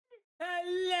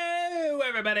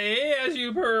everybody, as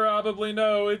you probably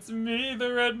know, it's me,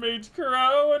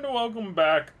 Theredmagekro, and welcome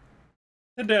back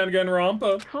to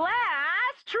Danganronpa.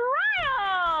 Class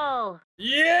trial!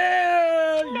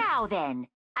 Yeah! Now then,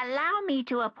 allow me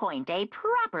to appoint a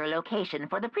proper location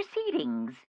for the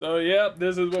proceedings. So, yep,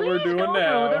 this is what we're doing Please go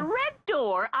now. through the red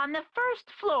door on the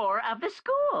first floor of the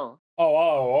school.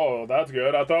 Oh, that's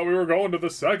good. I thought we were going to the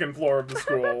second floor of the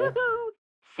school.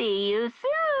 See you soon!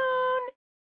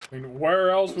 I mean,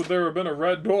 where else would there have been a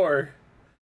red door?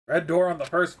 Red door on the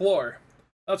first floor.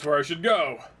 That's where I should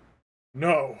go.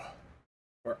 No.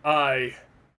 Where I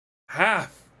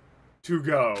have to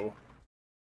go.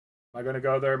 Am I gonna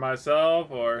go there myself,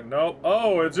 or nope?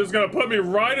 Oh, it's just gonna put me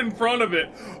right in front of it.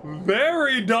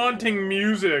 Very daunting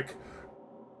music.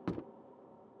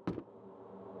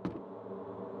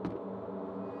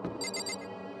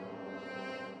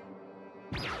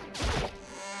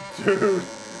 Dude,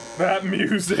 that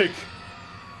music.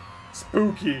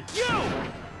 Spooky.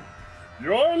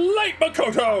 You're late,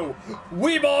 Makoto!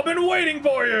 We've all been waiting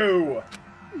for you!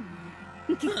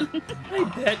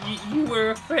 I bet you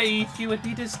were afraid you would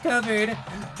be discovered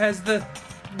as the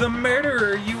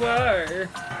murderer you are.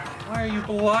 Why are you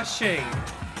blushing?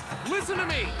 Listen to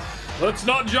me! Let's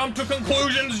not jump to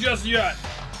conclusions just yet.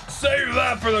 Save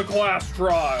that for the class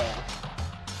trial.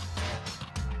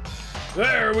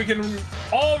 There, we can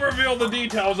all reveal the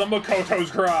details of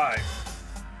Makoto's crime.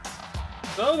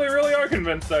 So they really are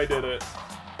convinced I did it.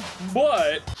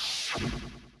 But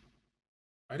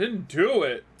I didn't do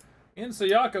it. Me and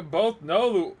Sayaka both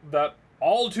know that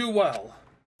all too well.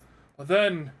 But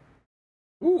then,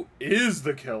 who is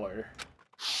the killer?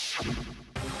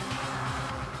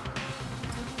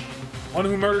 One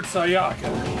who murdered Sayaka.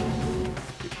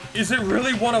 Is it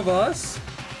really one of us?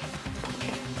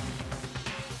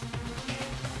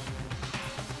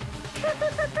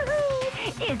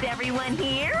 Is everyone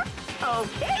here?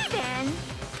 Okay then.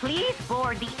 Please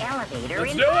board the elevator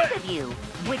Let's in do front it. of you,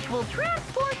 which will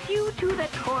transport you to the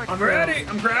courtroom. I'm ready.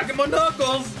 I'm cracking my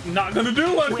knuckles. Not gonna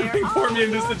do anything for me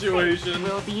in this situation.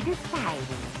 Will be decided.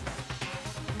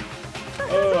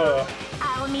 Ugh.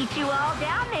 I'll meet you all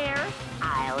down there.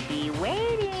 I'll be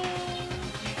waiting.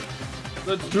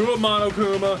 Let's do it,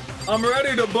 Monokuma. I'm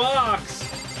ready to box.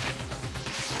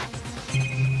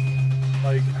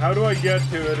 Like, how do I get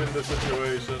to it in this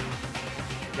situation?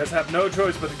 Guess I have no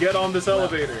choice but to get on this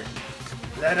elevator.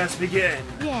 Let us begin.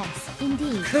 Yes,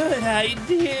 indeed. Good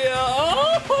idea.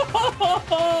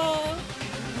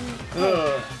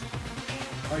 Ugh.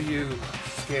 Are you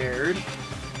scared?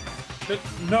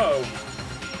 No.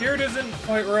 Here it isn't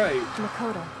quite right.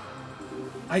 Makoto.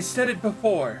 I said it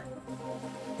before,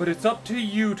 but it's up to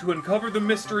you to uncover the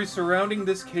mystery surrounding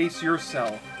this case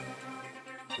yourself.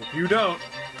 If you don't,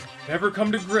 never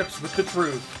come to grips with the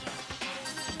truth.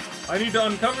 I need to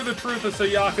uncover the truth of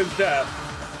Sayaka's death.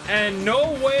 And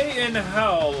no way in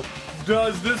hell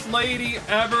does this lady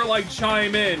ever, like,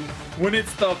 chime in when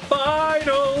it's the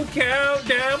final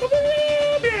countdown.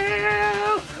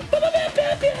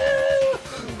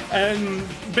 And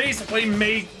basically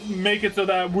make it so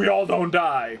that we all don't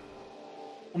die.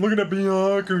 I'm looking at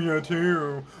Byakuya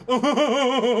too.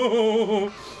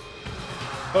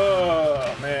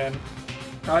 Oh, man.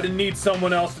 I didn't need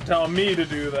someone else to tell me to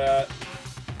do that.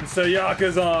 In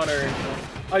Sayaka's honor,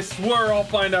 I swear I'll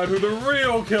find out who the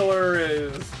real killer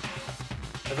is.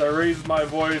 As I raise my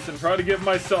voice and try to give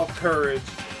myself courage,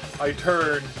 I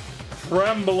turn,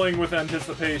 trembling with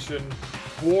anticipation,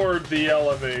 toward the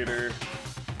elevator.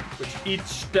 With each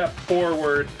step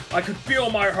forward, I could feel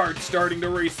my heart starting to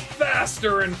race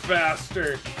faster and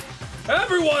faster.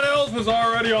 Everyone else was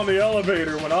already on the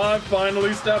elevator when I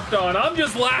finally stepped on. I'm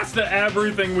just last to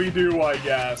everything we do, I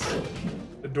guess.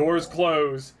 The doors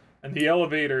close, and the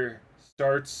elevator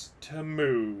starts to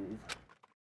move.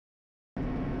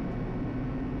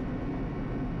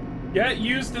 Get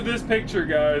used to this picture,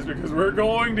 guys, because we're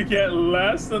going to get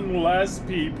less and less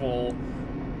people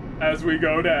as we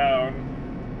go down.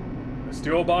 The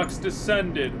steel box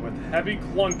descended with heavy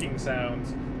clunking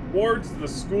sounds towards the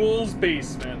school's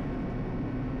basement.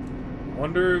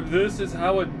 Wonder if this is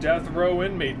how a death row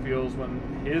inmate feels when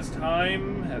his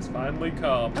time has finally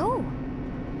come. Oh.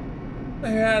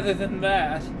 Rather than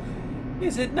that,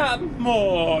 is it not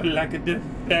more like a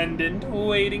defendant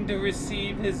waiting to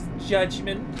receive his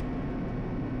judgment?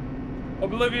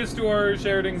 Oblivious to our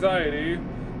shared anxiety,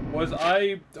 was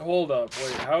I... Hold up,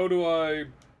 wait, how do I...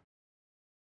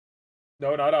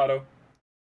 No, not auto.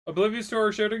 Oblivious to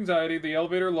our shared anxiety, the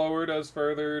elevator lowered us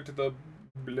further to the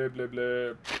blah blah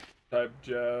blah type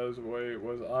jazz. Wait,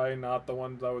 was I not the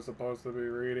one that was supposed to be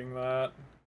reading that?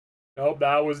 Nope,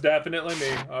 that was definitely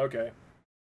me. Okay.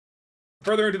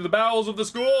 Further into the bowels of the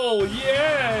school.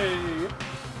 Yay!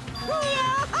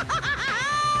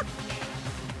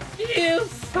 You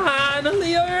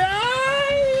finally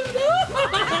arrived!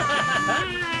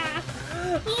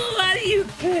 What do you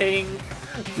think?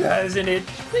 Doesn't it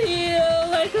feel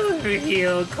like a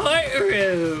real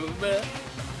courtroom?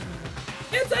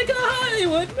 It's like a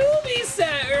Hollywood movie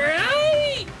set,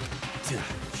 right?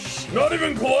 Not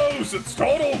even close. It's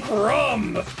total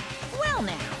crumb. Well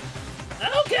now.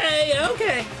 Okay,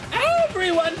 okay.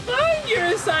 Everyone find your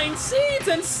assigned seats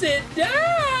and sit down!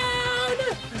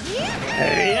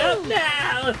 Hurry up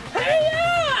now! Hurry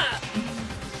up!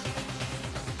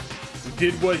 We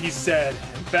did what he said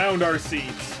and found our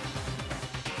seats.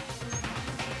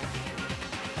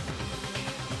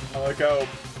 I like how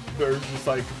there's just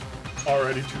like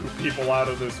already 2 people out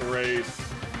of this race.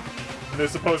 And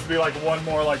there's supposed to be like one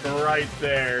more like right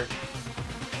there.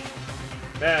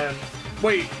 Man,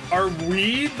 wait, are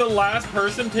we the last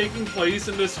person taking place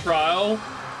in this trial?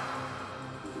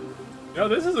 You know,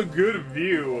 this is a good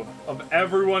view of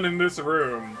everyone in this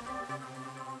room.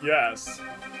 Yes.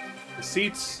 The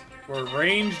seats were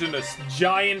arranged in a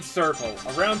giant circle,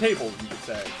 a round table, you could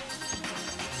say.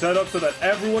 Set up so that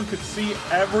everyone could see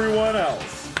everyone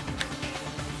else.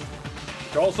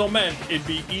 Which also meant it'd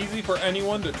be easy for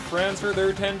anyone to transfer their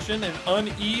attention and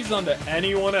unease onto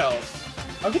anyone else.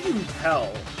 How could you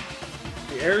tell?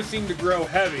 The air seemed to grow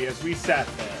heavy as we sat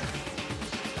there.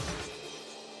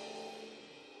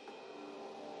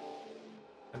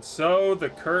 And so the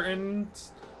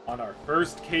curtains on our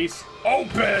first case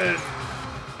open!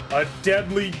 A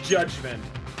deadly judgment.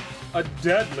 A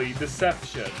deadly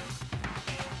deception.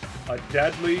 A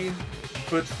deadly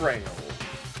betrayal.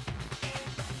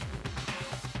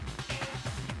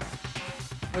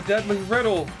 A deadly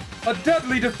riddle. A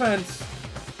deadly defense.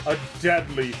 A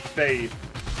deadly faith.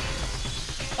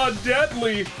 A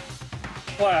deadly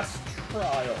class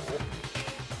trial.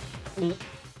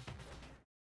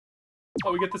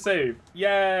 Oh, we get to save.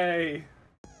 Yay!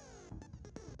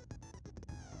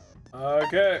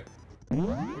 Okay.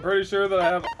 I'm pretty sure that I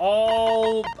have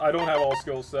all... I don't have all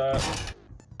skills set.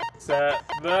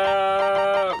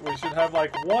 That. We should have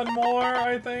like one more,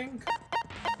 I think.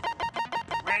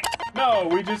 No,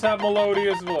 we just have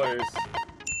melodious voice.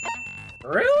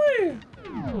 Really?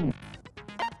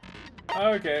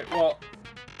 Okay, well,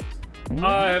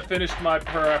 I have finished my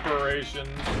preparations.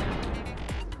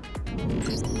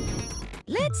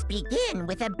 Let's begin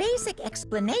with a basic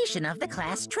explanation of the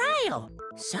class trial.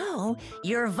 So,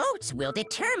 your votes will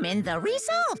determine the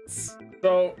results.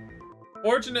 So,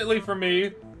 fortunately for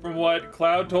me, from what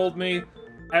Cloud told me,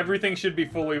 everything should be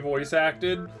fully voice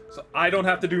acted, so I don't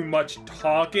have to do much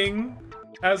talking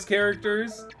as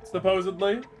characters,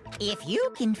 supposedly. If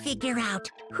you can figure out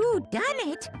who done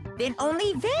it, then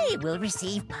only they will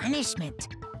receive punishment.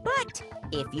 But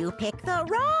if you pick the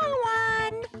wrong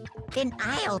one, then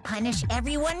I'll punish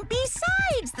everyone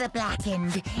besides the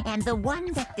blackened, and the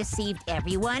one that deceived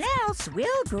everyone else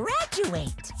will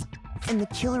graduate. And the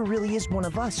killer really is one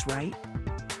of us, right?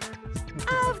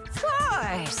 Of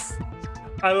course!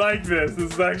 I like this.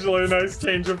 This is actually a nice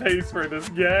change of pace for this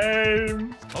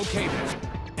game. Okay then.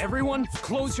 Everyone,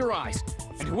 close your eyes.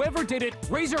 And whoever did it,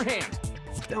 raise your hand.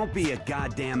 Don't be a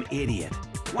goddamn idiot.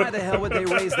 Why the hell would they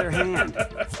raise their hand?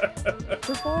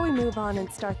 Before we move on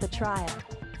and start the trial,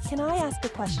 can I ask a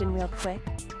question real quick?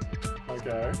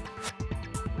 Okay.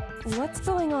 What's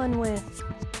going on with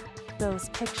those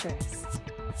pictures?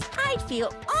 I'd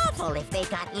feel awful if they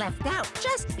got left out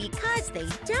just because they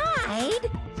died.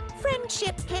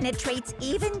 Friendship penetrates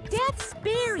even death's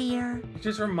barrier.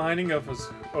 Just reminding of us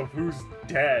of who's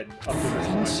dead. Up to this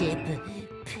point. Friendship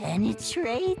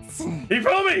penetrates? He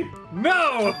fooled me!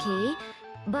 No! Okay,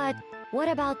 but what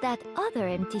about that other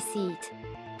empty seat?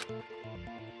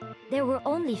 There were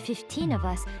only 15 of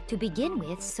us to begin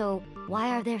with, so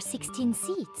why are there 16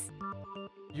 seats?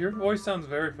 Your voice sounds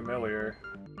very familiar.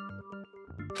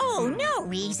 Oh, no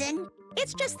reason.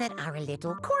 It's just that our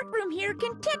little courtroom here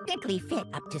can technically fit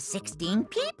up to 16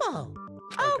 people.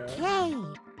 Okay,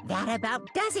 that about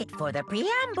does it for the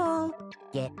preamble.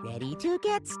 Get ready to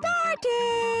get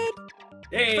started.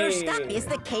 Hey. First up is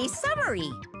the case summary.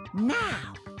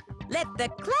 Now, let the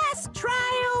class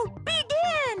trial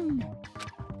begin.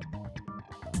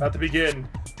 About to begin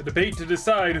the debate to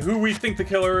decide who we think the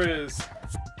killer is.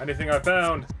 Anything I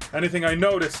found, anything I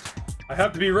noticed, I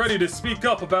have to be ready to speak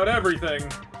up about everything.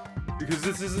 Because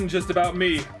this isn't just about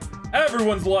me.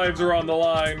 Everyone's lives are on the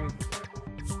line.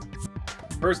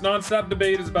 First non-stop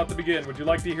debate is about to begin. Would you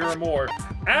like to hear more?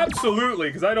 Absolutely,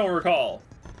 because I don't recall.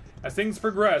 As things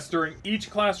progress during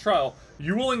each class trial,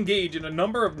 you will engage in a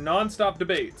number of non-stop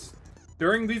debates.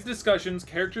 During these discussions,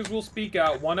 characters will speak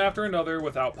out one after another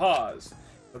without pause.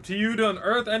 It's up to you to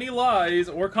unearth any lies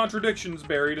or contradictions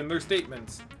buried in their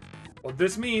statements. What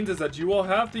this means is that you will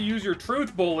have to use your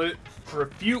truth bullet to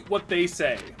refute what they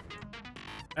say.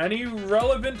 Any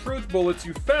relevant truth bullets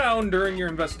you found during your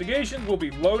investigations will be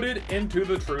loaded into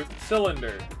the truth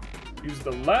cylinder. Use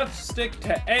the left stick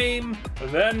to aim,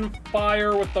 then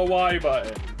fire with the Y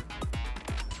button.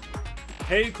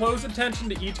 Pay close attention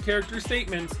to each character's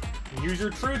statements and use your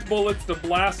truth bullets to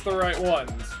blast the right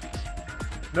ones.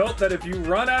 Note that if you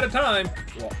run out of time,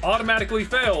 you will automatically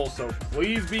fail, so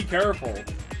please be careful.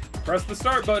 Press the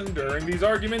start button during these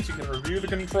arguments, you can review the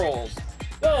controls.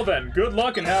 Well then, good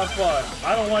luck and have fun.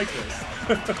 I don't like this.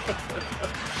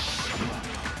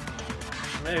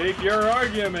 Make your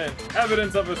argument.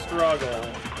 Evidence of a struggle.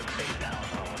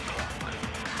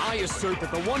 I assert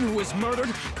that the one who was murdered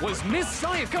was Miss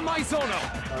Sayaka Maizono!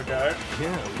 Okay.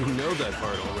 Yeah, we know that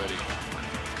part already.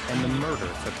 And the murder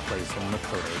took place in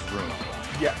Makoto's room.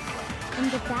 Yes. In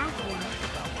the bathroom.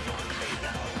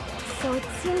 So it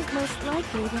seems most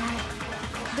likely that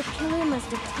the killer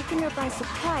must have taken her by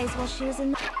surprise while she was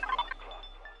in the...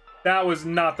 That was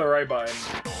not the right button.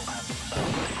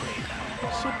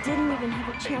 She didn't even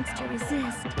have a chance to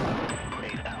resist.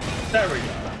 There we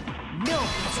go. No,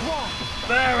 it's wrong!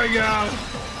 There we go!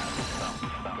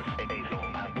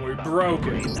 We broke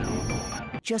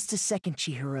it. Just a second,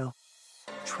 Chihiro.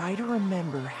 Try to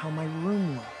remember how my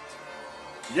room looked.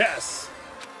 Yes!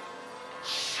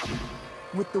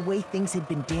 With the way things had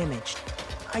been damaged,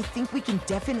 I think we can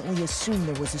definitely assume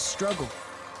there was a struggle.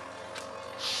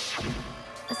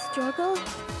 A struggle?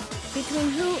 Between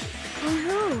who and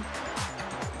who?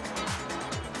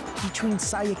 Between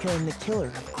Sayaka and the killer,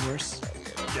 of course.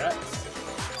 Yes.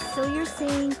 So you're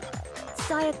saying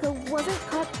Sayaka wasn't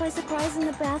caught by surprise in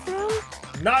the bathroom?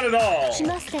 Not at all! She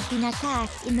must have been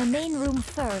attacked in the main room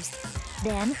first.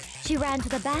 Then, she ran to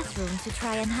the bathroom to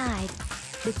try and hide.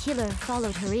 The killer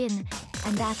followed her in,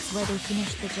 and that's where they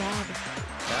finished the job.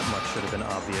 That much should have been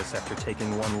obvious after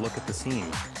taking one look at the scene.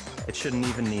 It shouldn't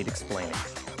even need explaining.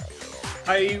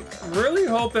 I really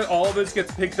hope that all of this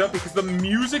gets picked up because the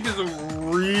music is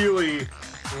really,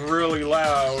 really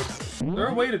loud. Is there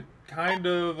a way to kind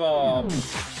of,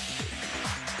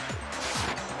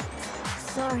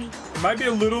 Sorry. It might be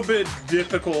a little bit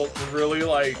difficult to really,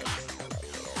 like,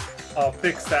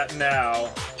 fix that now.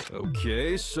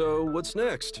 Okay, so what's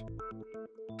next?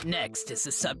 Next is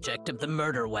the subject of the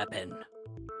murder weapon.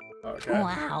 Okay.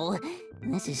 Wow,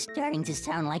 this is starting to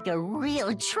sound like a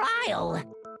real trial.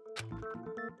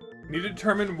 Need to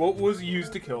determine what was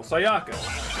used to kill Sayaka.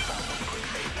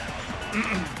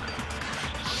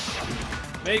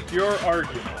 Make your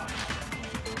argument.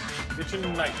 Kitchen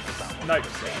knife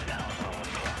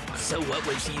set. So what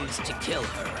was used to kill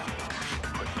her?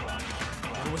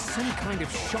 There was some kind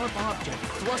of sharp object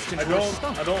thrust into her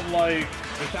stomach. I don't like...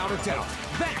 Without a doubt,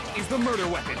 that is the murder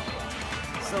weapon!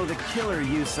 So the killer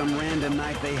used some random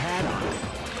knife they had on him.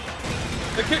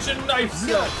 The kitchen knife set!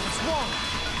 No, it's wrong!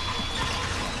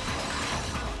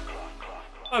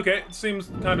 Okay, it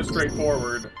seems kind of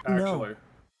straightforward, actually. No.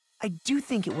 I do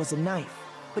think it was a knife,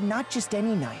 but not just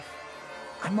any knife.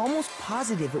 I'm almost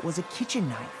positive it was a kitchen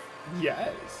knife. Yes.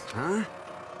 Huh?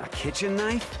 A kitchen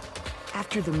knife?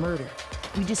 After the murder,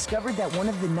 we discovered that one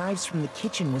of the knives from the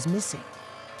kitchen was missing.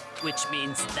 Which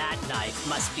means that knife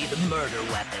must be the murder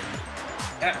weapon.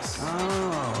 Yes.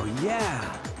 Oh,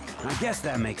 yeah. I guess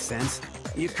that makes sense.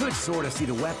 You could sort of see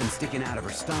the weapon sticking out of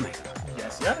her stomach.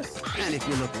 Yes, yes. And if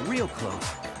you look real close,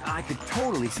 I could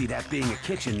totally see that being a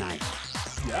kitchen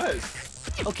knife.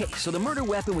 Yes. Okay, so the murder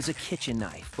weapon was a kitchen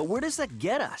knife, but where does that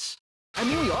get us? I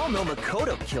mean, we all know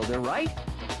Makoto killed her, right?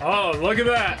 Oh, look at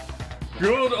that.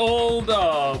 Good old,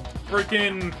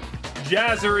 freaking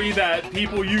jazzery that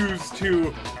people use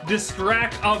to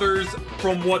distract others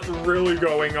from what's really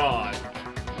going on.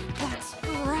 That's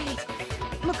right.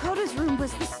 Makoto's room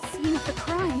was the scene of the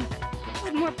crime.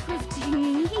 What more proof do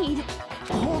you need?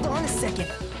 Hold on a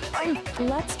second.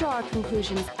 Let's draw our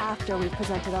conclusions after we've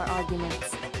presented our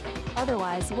arguments.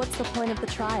 Otherwise, what's the point of the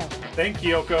trial? Thank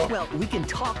you, Yoko. Well, we can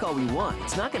talk all we want.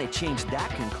 It's not going to change that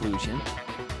conclusion.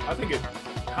 I think it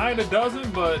kind of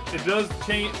doesn't, but it does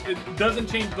change. It doesn't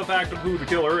change the fact of who the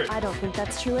killer is. I don't think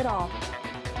that's true at all.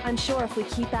 I'm sure if we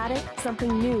keep at it,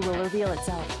 something new will reveal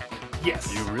itself.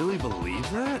 Yes. You really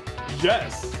believe that?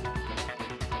 Yes.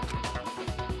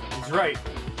 He's right.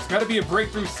 There's got to be a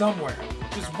breakthrough somewhere.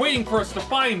 Just waiting for us to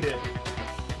find it.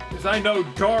 Because I know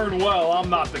darn well I'm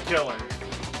not the killer.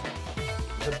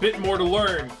 There's a bit more to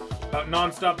learn about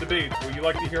non-stop debates. Would you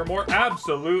like to hear more?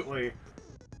 Absolutely.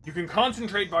 You can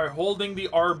concentrate by holding the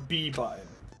RB button.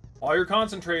 While you're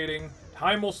concentrating,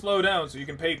 Time will slow down so you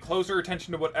can pay closer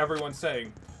attention to what everyone's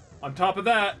saying. On top of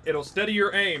that, it'll steady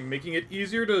your aim, making it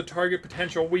easier to target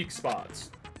potential weak spots.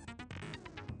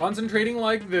 Concentrating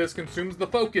like this consumes the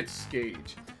focus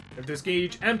gauge. If this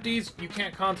gauge empties, you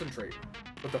can't concentrate.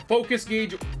 But the focus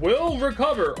gauge will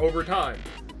recover over time.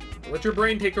 Let your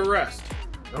brain take a rest.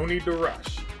 No need to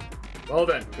rush. Well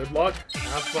then, good luck,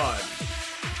 have fun.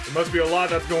 There must be a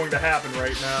lot that's going to happen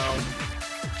right now.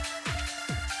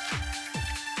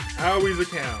 Howie's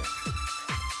account.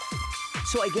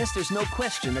 So I guess there's no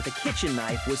question that the kitchen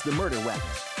knife was the murder weapon.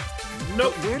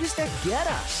 Nope. But where does that get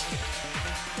us?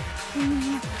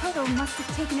 Makoto must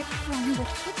have taken it from the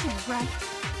kitchen, right?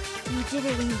 You did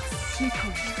it in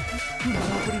secret.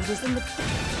 Nobody was in the...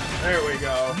 There we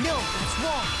go. No, that's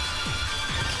wrong.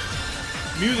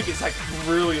 Music is like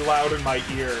really loud in my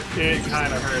ear. It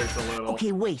kind of hurts a little.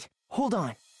 Okay, wait. Hold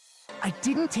on. I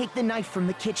didn't take the knife from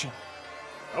the kitchen.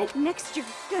 Oh. Next you're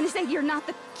gonna say you're not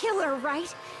the killer,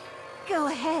 right? Go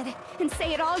ahead and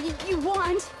say it all you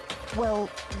want. Well,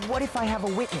 what if I have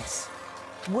a witness?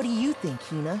 What do you think,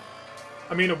 Hina?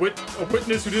 I mean, a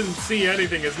witness who didn't see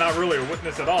anything is not really a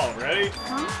witness at all, right?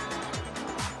 Huh?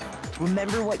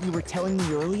 Remember what you were telling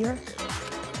me earlier?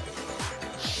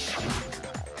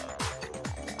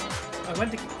 I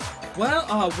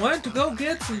went to go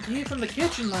get some tea from the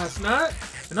kitchen last night,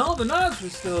 and all the knives were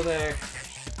still there.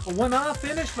 But when I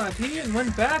finished my tea and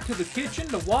went back to the kitchen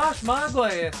to wash my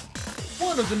glass,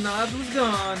 one of the knives was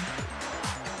gone.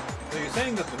 So you're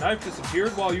saying that the knife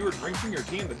disappeared while you were drinking your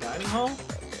tea in the dining hall?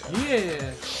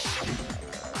 Yeah.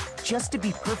 Just to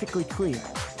be perfectly clear,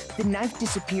 the knife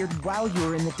disappeared while you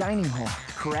were in the dining hall,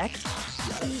 correct?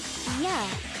 Yeah,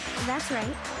 that's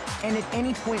right. And at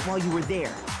any point while you were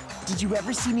there, did you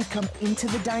ever see me come into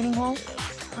the dining hall?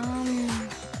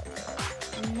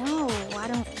 No, I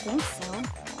don't think so.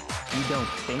 You don't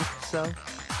think so?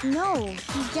 No,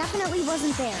 he definitely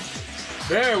wasn't there.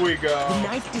 There we go. The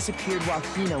knife disappeared while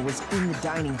Hina was in the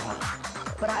dining hall,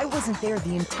 but I wasn't there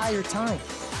the entire time.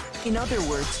 In other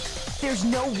words, there's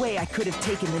no way I could have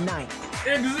taken the knife.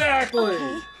 Exactly!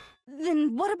 Okay.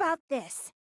 Then what about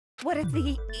this? What if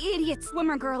the idiot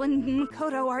swimmer girl and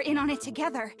Makoto are in on it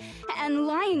together, and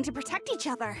lying to protect each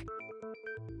other?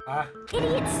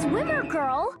 Idiot swimmer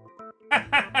girl?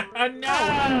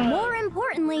 No! More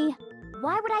importantly,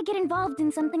 why would I get involved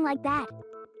in something like that?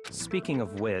 Speaking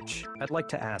of which, I'd like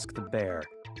to ask the bear,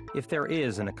 if there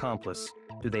is an accomplice,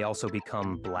 do they also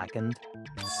become blackened?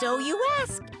 So you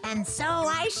ask, and so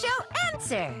I shall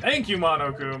answer. Thank you,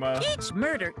 Monokuma. Each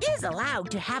murder is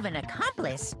allowed to have an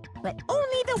accomplice, but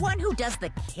only the one who does the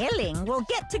killing will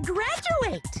get to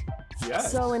graduate.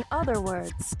 Yes. So in other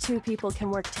words, two people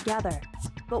can work together,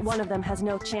 but one of them has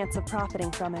no chance of profiting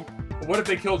from it. But what if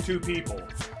they kill two people?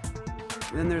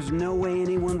 Then there's no way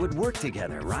anyone would work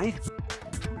together, right?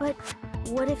 But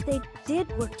what if they did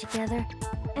work together,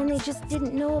 and they just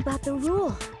didn't know about the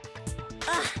rule?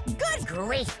 Ugh, good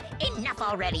grief! Enough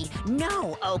already!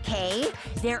 No, okay?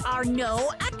 There are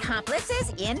no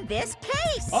accomplices in this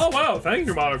case! Oh wow, thank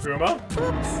you, Monokuma.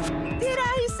 Oops! Did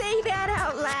I say that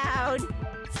out loud?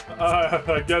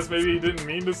 I guess maybe he didn't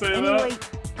mean to say Anyway,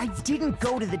 that. I didn't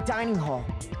go to the dining hall,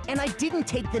 and I didn't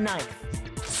take the knife,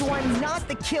 so I'm not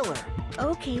the killer.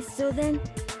 Okay, so then,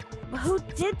 who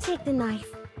did take the knife?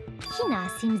 Hina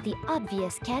seems the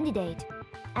obvious candidate.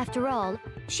 After all,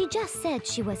 she just said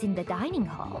she was in the dining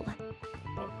hall.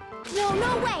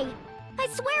 No way! I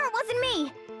swear it wasn't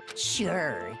me!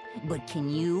 Sure, but can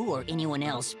you or anyone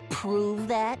else prove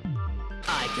that?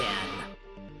 I can.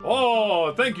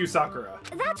 Oh, thank you, Sakura.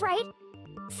 That's right!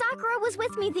 Sakura was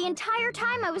with me the entire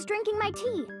time I was drinking my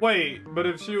tea. Wait, but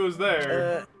if she was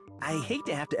there... I hate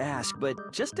to have to ask,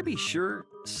 but just to be sure,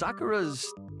 Sakura's...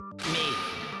 Me.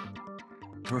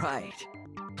 Right.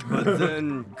 But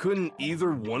then, couldn't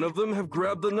either one of them have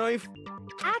grabbed the knife?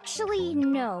 Actually,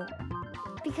 no.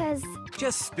 Because...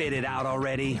 Just spit it out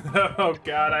already. Oh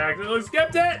god, I accidentally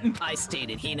skipped it! I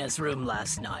stayed in Hina's room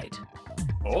last night.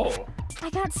 Oh. I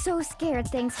got so scared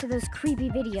thanks to those creepy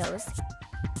videos.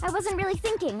 I wasn't really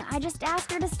thinking, I just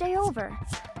asked her to stay over.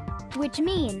 Which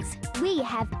means we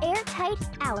have airtight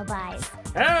alibis.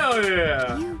 Hell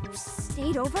yeah! You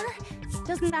stayed over?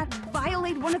 Doesn't that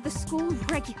violate one of the school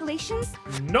regulations?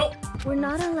 Nope! We're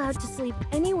not allowed to sleep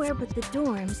anywhere but the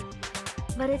dorms,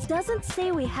 but it doesn't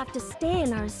say we have to stay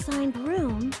in our assigned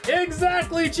room.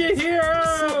 Exactly, Chihiro!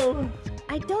 So,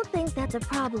 I don't think that's a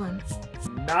problem.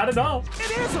 Not at all.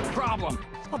 It is a problem.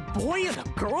 A boy and a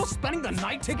girl spending the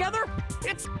night together?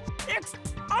 It's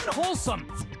unwholesome.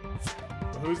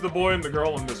 Who's the boy and the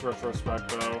girl in this retrospect,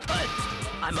 though? But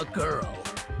I'm a girl.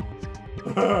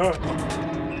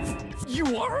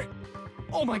 You are?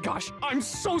 Oh my gosh, I'm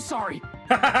so sorry.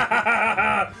 No,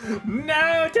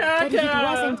 Tata! But if it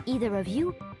wasn't either of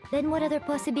you, then what other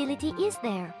possibility is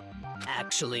there?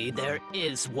 Actually, there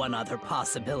is one other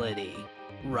possibility.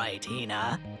 Right,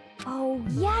 Hina? Oh,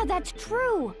 yeah, that's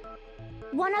true.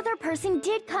 One other person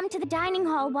did come to the dining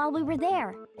hall while we were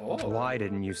there. Oh. Why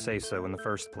didn't you say so in the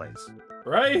first place?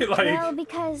 Right? Like... Well,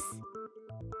 because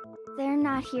they're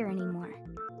not here anymore.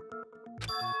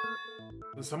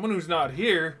 Someone who's not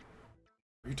here?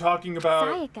 Are you talking about...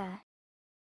 Sayaka.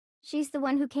 She's the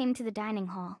one who came to the dining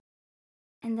hall.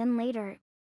 And then later,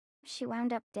 she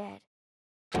wound up dead.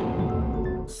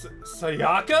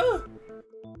 Sayaka?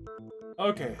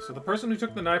 Okay, so the person who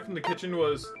took the knife from the kitchen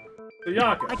was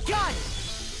Sayaka. I got it!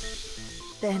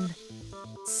 Then,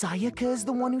 Sayaka is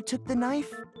the one who took the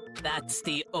knife? That's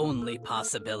the only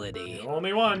possibility. The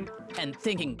only one. And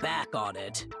thinking back on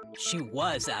it, she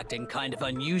was acting kind of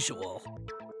unusual.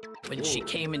 When she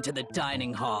came into the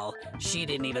dining hall, she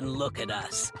didn't even look at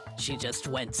us. She just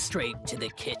went straight to the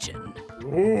kitchen.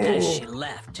 As she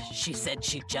left, she said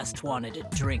she just wanted a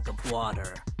drink of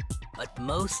water. But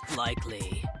most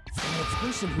likely... And the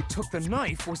person who took the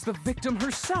knife was the victim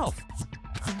herself.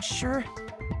 I'm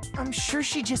sure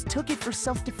she just took it for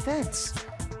self-defense.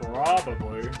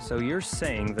 Probably. So you're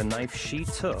saying the knife she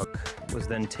took was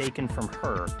then taken from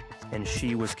her, and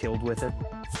she was killed with it?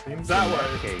 Seems that way. In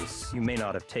that case, you may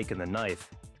not have taken the knife,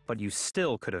 but you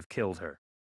still could have killed her.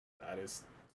 That is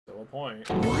still a point.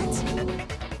 What?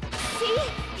 See?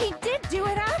 He did do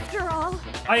it after all.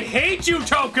 I hate you,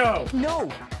 Toko!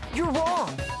 No, you're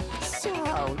wrong.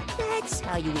 So, that's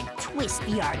how you would twist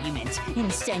the argument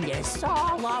and send us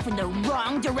all off in the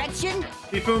wrong direction?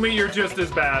 Ifumi, you're just as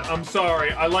bad. I'm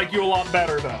sorry. I like you a lot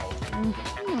better, though.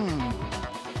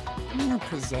 You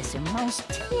possess a most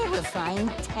terrifying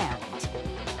talent.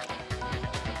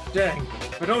 Dang,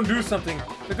 if I don't do something,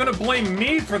 they're gonna blame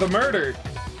me for the murder.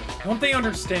 Don't they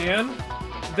understand?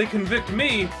 If they convict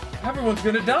me, everyone's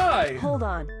gonna die. Hold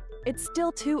on. It's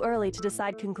still too early to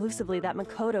decide conclusively that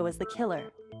Makoto is the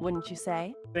killer, wouldn't you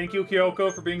say? Thank you,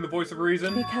 Kyoko, for being the voice of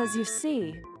reason. Because you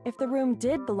see, if the room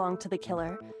did belong to the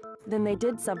killer, then they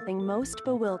did something most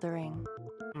bewildering.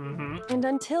 And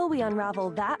until we unravel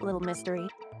that little mystery,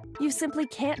 you simply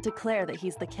can't declare that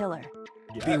he's the killer.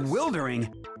 Yes.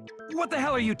 Bewildering? What the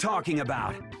hell are you talking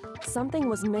about? Something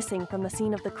was missing from the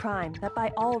scene of the crime that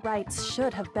by all rights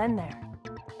should have been there.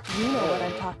 You know what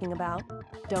I'm talking about,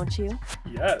 don't you?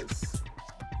 Yes.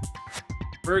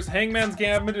 First, Hangman's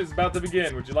Gambit is about to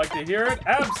begin. Would you like to hear it?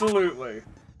 Absolutely.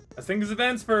 As things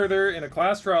advance further, in a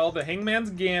class trial, the Hangman's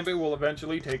Gambit will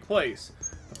eventually take place.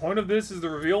 The point of this is to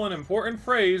reveal an important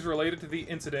phrase related to the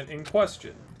incident in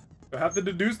question. You'll have to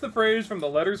deduce the phrase from the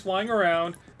letters flying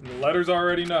around, and the letters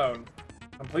already known.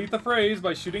 Complete the phrase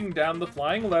by shooting down the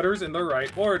flying letters in the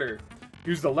right order.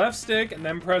 Use the left stick and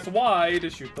then press Y to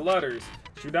shoot the letters.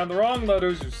 Shoot down the wrong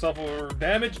letters, you suffer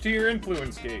damage to your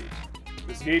influence gauge. If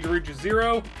this gauge reaches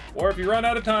 0, or if you run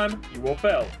out of time, you will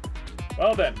fail.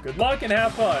 Well then, good luck and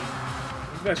have fun.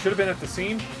 Think that should have been at the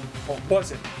scene? Or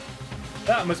was it?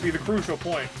 That must be the crucial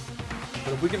point.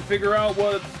 But if we can figure out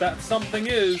what that something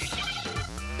is,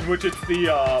 in which it's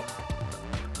the,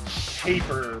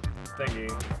 paper thingy.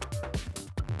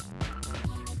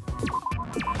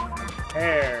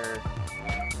 Hair.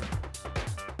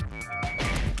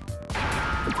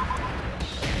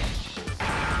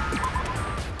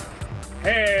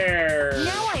 Hair.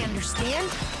 Now I understand.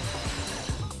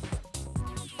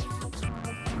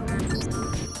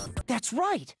 That's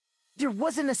right. There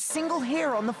wasn't a single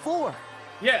hair on the floor.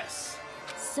 Yes.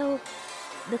 So,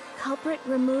 the culprit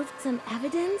removed some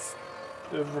evidence?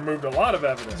 They've removed a lot of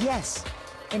evidence. Yes.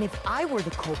 And if I were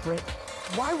the culprit,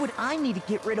 why would I need to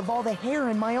get rid of all the hair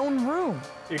in my own room?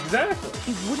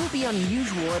 Exactly. It wouldn't be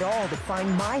unusual at all to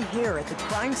find my hair at the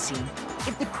crime scene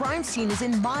if the crime scene is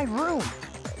in my room.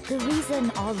 The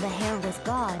reason all the hair was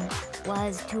gone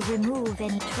was to remove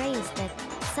any trace that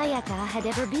Sayaka had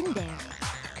ever been there.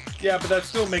 Yeah, but that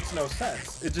still makes no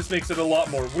sense. It just makes it a lot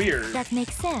more weird. That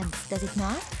makes sense, does it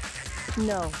not?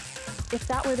 No. If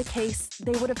that were the case,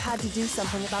 they would have had to do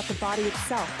something about the body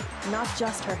itself, not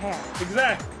just her hair.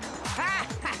 Exactly. Ha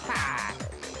ha ha!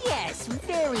 Yes,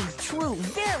 very true,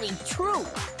 very true.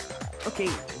 Okay,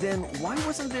 then why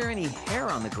wasn't there any hair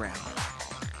on the ground?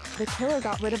 The killer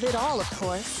got rid of it all, of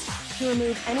course, to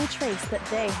remove any trace that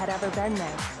they had ever been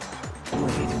there.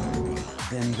 Wait,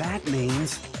 then that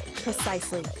means...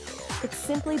 Precisely. It's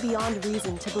simply beyond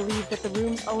reason to believe that the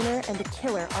room's owner and the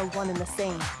killer are one and the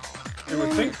same. You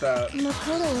would think that.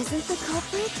 Makoto isn't the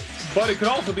culprit? But it could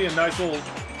also be a nice little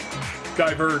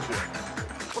diversion.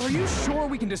 Are you sure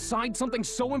we can decide something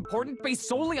so important based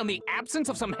solely on the absence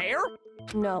of some hair?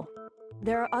 No.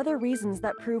 There are other reasons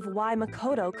that prove why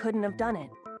Makoto couldn't have done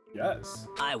it. Yes.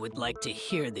 I would like to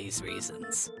hear these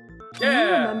reasons. Do you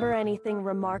remember anything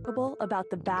remarkable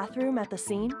about the bathroom at the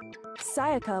scene?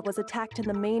 Sayaka was attacked in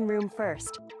the main room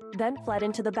first, then fled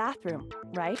into the bathroom,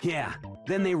 right? Yeah,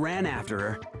 then they ran after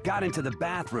her, got into the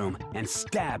bathroom, and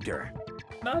stabbed her.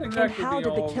 Not exactly. And how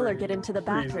did the killer get into the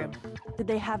bathroom? Did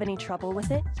they have any trouble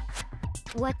with it?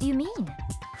 What do you mean?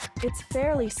 It's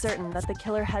fairly certain that the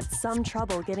killer had some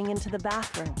trouble getting into the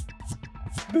bathroom.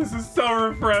 This is so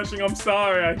refreshing, I'm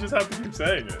sorry, I just have to keep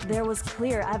saying it. There was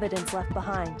clear evidence left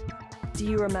behind. Do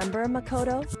you remember,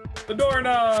 Makoto? The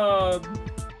doorknob!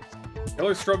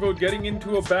 Killer struggled getting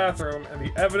into a bathroom, and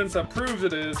the evidence that proves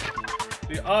it is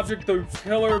the object the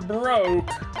killer broke.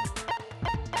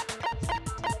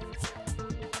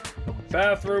 The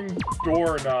bathroom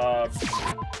doorknob.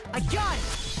 I got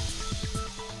it!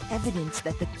 Evidence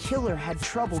that the killer had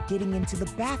trouble getting into the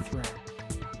bathroom.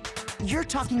 You're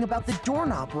talking about the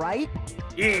doorknob, right?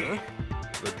 Yeah.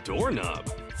 The doorknob?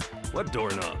 What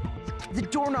doorknob? The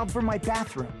doorknob for my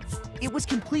bathroom. It was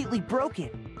completely broken.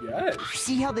 Yes.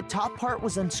 See how the top part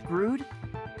was unscrewed?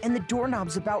 And the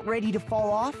doorknob's about ready to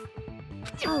fall off?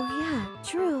 Oh yeah,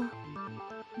 true.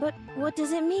 But what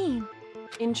does it mean?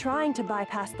 In trying to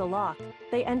bypass the lock,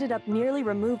 they ended up nearly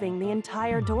removing the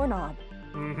entire doorknob.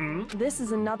 This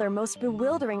is another most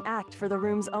bewildering act for the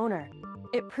room's owner.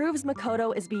 It proves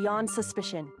Makoto is beyond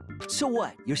suspicion. So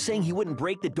what? You're saying he wouldn't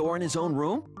break the door in his own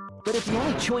room? But if the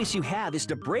only choice you have is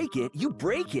to break it, you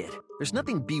break it. There's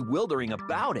nothing bewildering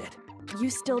about it. You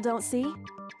still don't see?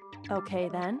 Okay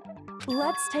then.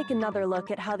 Let's take another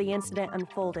look at how the incident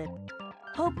unfolded.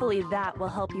 Hopefully that will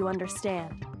help you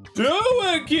understand. Do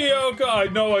it, Kyoko! I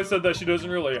know I said that she doesn't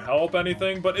really help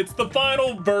anything, but it's the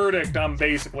final verdict I'm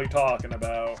basically talking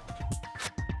about.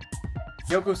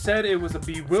 Kyoko said it was a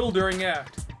bewildering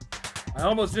act. I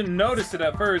almost didn't notice it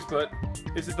at first, but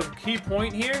is it the key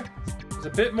point here? There's a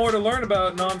bit more to learn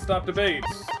about non-stop debates.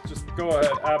 Just go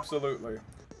ahead, absolutely.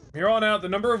 From here on out, the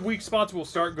number of weak spots will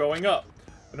start going up.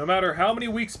 But no matter how many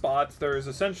weak spots, there is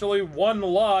essentially one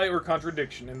lie or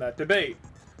contradiction in that debate.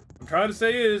 What I'm trying to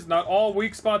say is, not all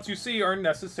weak spots you see are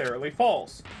necessarily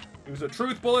false. Use a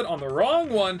truth bullet on the wrong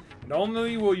one, and not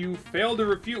only will you fail to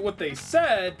refute what they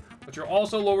said, but you'll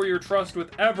also lower your trust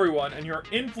with everyone, and your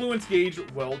influence gauge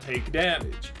will take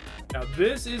damage. Now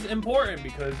this is important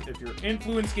because if your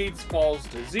influence gauge falls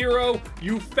to 0,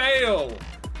 you fail.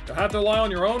 You'll have to rely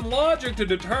on your own logic to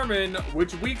determine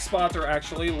which weak spots are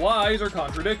actually lies or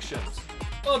contradictions.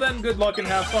 Well then, good luck and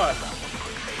have fun.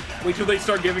 Wait till they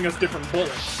start giving us different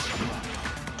bullets.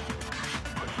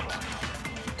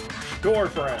 Door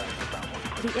friend.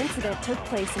 The incident took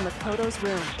place in Makoto's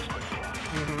room.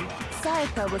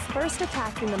 Sayaka was first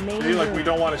attacked in the main room. Like we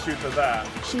don't want to shoot to that.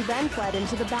 She then fled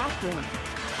into the bathroom.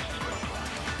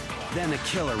 Then the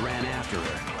killer ran after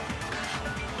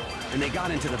her. And they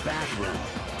got into the bathroom.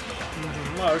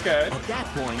 Okay. At that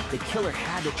point, the killer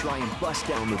had to try and bust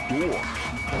down the door.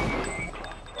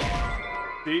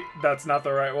 See, that's not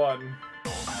the right one.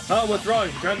 Oh, what's wrong?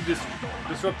 You're trying to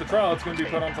disrupt the trial. It's going to be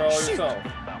put on trial yourself.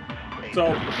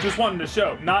 So, just wanted to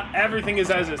show, not everything is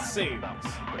as it seems.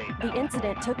 The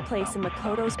incident took place in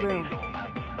Makoto's room.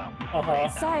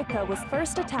 Sayaka was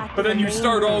first attacked. But then you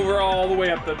start over all the way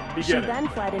at the beginning. She then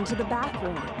fled into the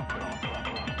bathroom.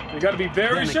 You got to be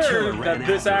very sure that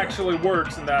this actually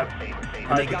works and that.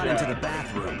 And they got into the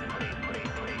bathroom.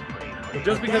 But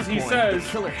just because he says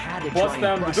bust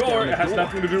down the door, it has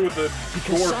nothing to do with the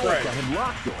door frame.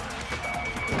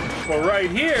 But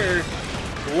right here,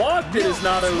 locked it is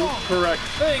not a correct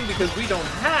thing because we don't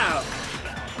have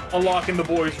a lock in the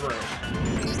boys' room.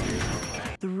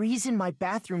 The reason my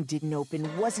bathroom didn't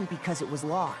open wasn't because it was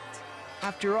locked.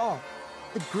 After all,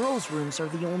 the girls' rooms are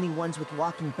the only ones with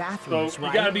locking bathrooms, so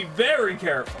you gotta be very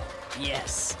careful.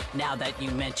 Yes, now that you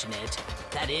mention it,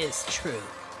 that is true.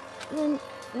 Then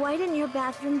why didn't your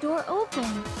bathroom door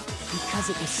open? Because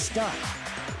it was stuck.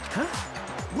 Huh?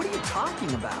 What are you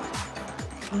talking about?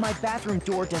 My bathroom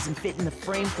door doesn't fit in the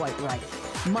frame quite right.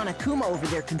 Monokuma over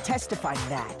there can testify to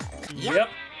that. Yep.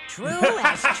 True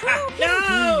as true.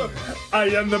 No! I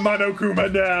am the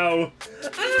Monokuma now.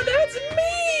 Oh, that's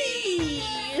me!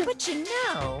 But you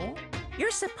know,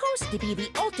 you're supposed to be the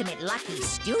ultimate lucky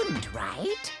student,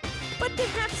 right? But to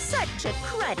have such a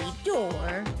cruddy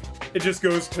door. It just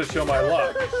goes to show my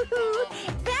luck.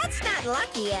 That's not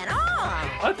lucky at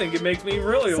all. I think it makes me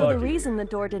really lucky. lucky. So the reason the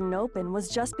door didn't open was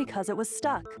just because it was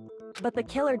stuck. But the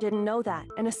killer didn't know that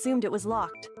and assumed it was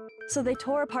locked. So they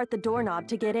tore apart the doorknob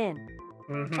to get in.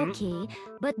 Okay,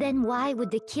 but then why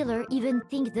would the killer even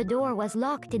think the door was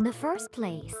locked in the first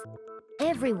place?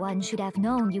 Everyone should have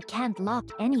known you can't lock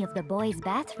any of the boys'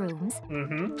 bathrooms.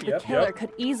 The killer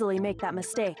could easily make that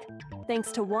mistake,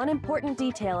 thanks to one important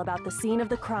detail about the scene of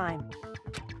the crime.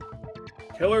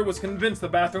 Killer was convinced the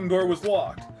bathroom door was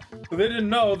locked, but they didn't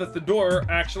know that the door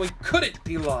actually couldn't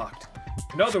be locked.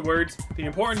 In other words, the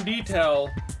important detail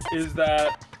is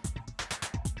that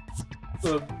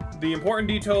the important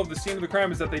detail of the scene of the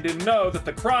crime is that they didn't know that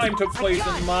the crime took place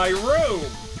in my room.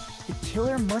 The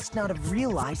killer must not have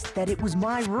realized that it was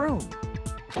my room.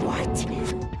 What?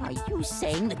 Are you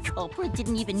saying the culprit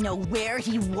didn't even know where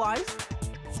he was?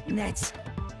 That's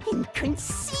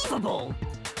inconceivable.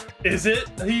 Is it,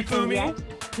 Hifumi?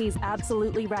 Yet, he's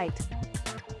absolutely right.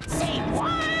 Say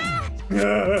what?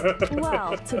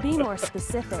 Well, to be more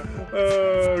specific.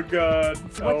 Oh, God.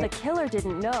 What the killer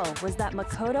didn't know was that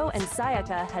Makoto and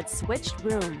Sayaka had switched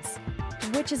rooms,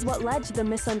 which is what led to the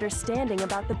misunderstanding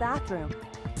about the bathroom.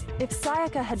 If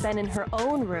Sayaka had been in her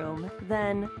own room,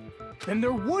 then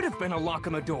there would have been a lock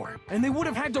on the door, and they would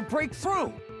have had to break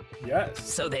through. Yes.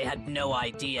 So they had no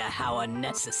idea how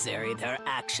unnecessary their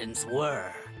actions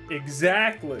were.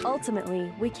 Exactly.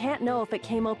 Ultimately, we can't know if it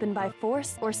came open by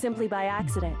force or simply by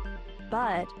accident.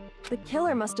 But the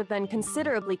killer must have been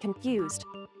considerably confused,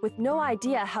 with no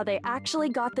idea how they actually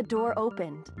got the door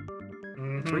opened.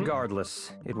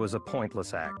 Regardless, it was a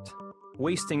pointless act.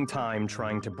 Wasting time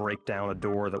trying to break down a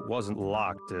door that wasn't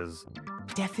locked is...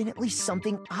 Definitely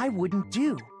something I wouldn't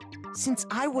do, since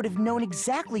I would have known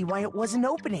exactly why it wasn't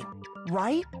opening,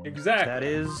 right? Exactly. That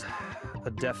is a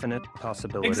definite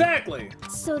possibility. Exactly.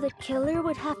 So the killer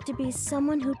would have to be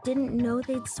someone who didn't know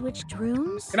they'd switched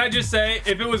rooms? Can I just say,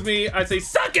 if it was me, I'd say,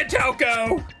 suck it,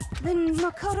 Toko! Then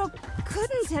Makoto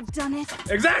couldn't have done it.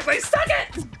 Exactly, suck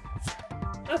it!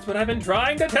 That's what I've been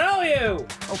trying to tell you!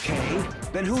 Okay,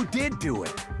 then who did do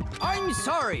it? I'm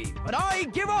sorry, but I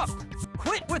give up.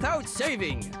 Quit without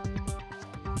saving.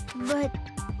 But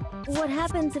what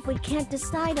happens if we can't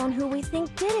decide on who we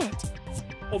think did it?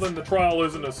 Well, then the trial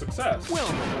isn't a success. Well,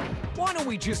 why don't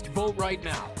we just vote right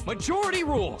now? Majority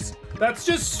rules. That's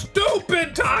just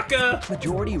stupid, Taka!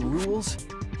 Majority rules?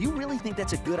 You really think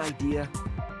that's a good idea?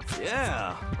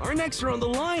 Yeah, our necks are on the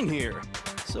line here.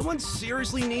 Someone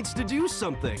seriously needs to do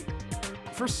something.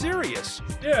 For serious.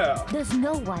 Yeah. Does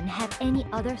no one have any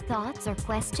other thoughts or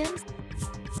questions?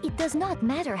 It does not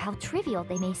matter how trivial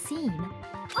they may seem.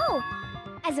 Oh,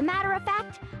 as a matter of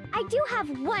fact, I do have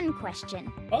one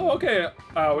question. Oh, okay.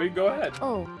 Aoi, go ahead.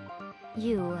 Oh,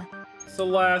 you...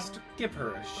 Celeste, give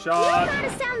her a You shot.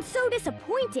 gotta sound so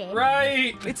disappointed.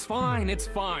 Right. It's fine, it's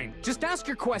fine. Just ask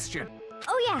your question.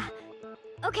 Oh yeah.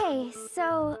 Okay,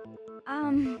 so,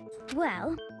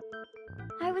 well,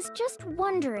 I was just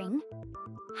wondering,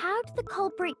 how did the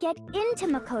culprit get into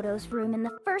Makoto's room in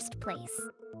the first place?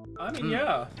 I mean,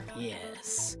 yeah.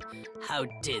 Yes. How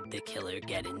did the killer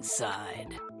get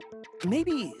inside?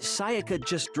 Maybe Sayaka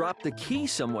just dropped the key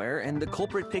somewhere and the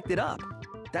culprit picked it up.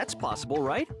 That's possible,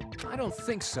 right? I don't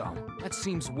think so. That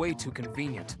seems way too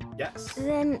convenient. Yes.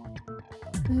 Then,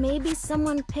 maybe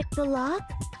someone picked the lock?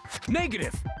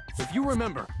 Negative! If you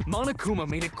remember, Monokuma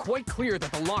made it quite clear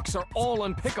that the locks are all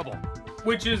unpickable.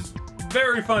 Which is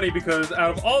very funny because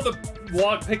out of all the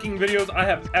lock-picking videos I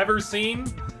have ever seen,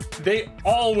 they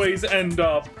always end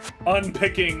up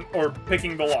unpicking or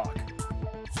picking the lock.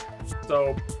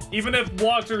 So, even if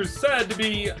locks are said to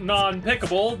be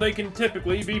non-pickable, they can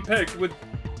typically be picked with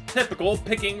typical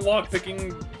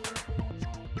lock-picking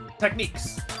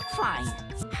techniques. Fine.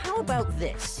 How about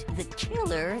this? The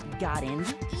killer got in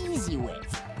the easy way.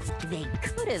 They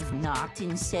could have knocked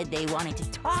and said they wanted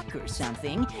to talk or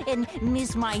something, and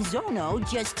Ms. Maizono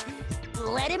just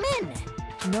let him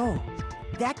in. No,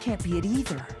 that can't be it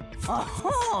either.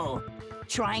 Oh,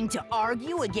 trying to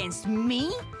argue against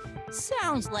me?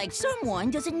 Sounds like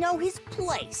someone doesn't know his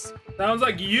place. Sounds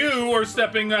like you are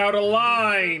stepping out of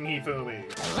line, Hifumi.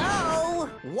 Hello?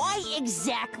 Why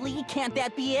exactly can't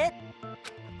that be it?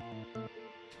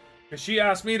 Because she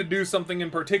asked me to do something in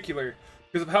particular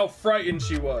because of how frightened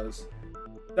she was.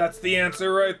 That's the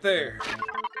answer right there.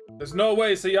 There's no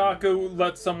way Sayaka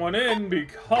let someone in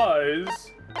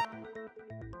because...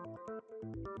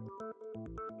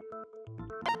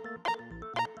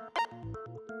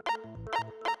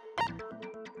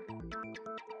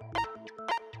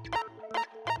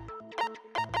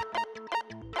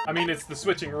 I mean, it's the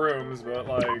switching rooms, but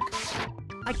like...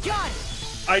 I got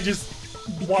it! I just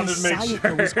wanted to make Sayaka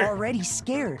sure. was already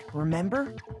scared,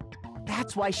 remember?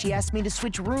 That's why she asked me to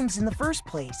switch rooms in the first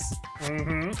place.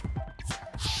 Mm-hmm.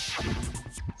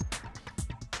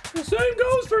 The same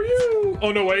goes for you!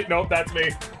 Oh, no, wait, no, that's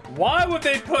me. Why would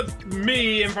they put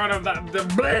me in front of that?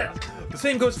 The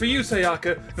same goes for you,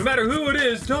 Sayaka. No matter who it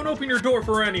is, don't open your door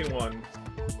for anyone.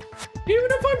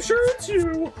 Even if I'm sure it's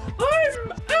you,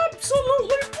 I'm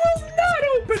absolutely will not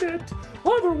open it.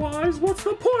 Otherwise, what's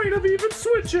the point of even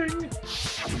switching?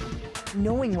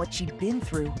 Knowing what she'd been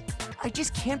through, I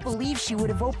just can't believe she would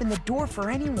have opened the door for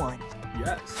anyone.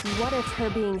 Yes. What if her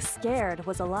being scared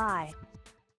was a lie?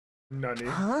 Nani?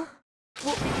 Huh?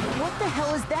 Well, what the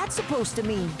hell is that supposed to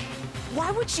mean?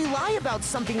 Why would she lie about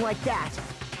something like that?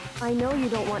 I know you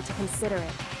don't want to consider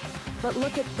it, but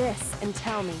look at this and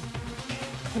tell me.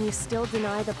 Can you still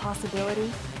deny the possibility?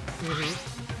 There's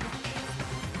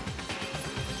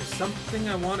something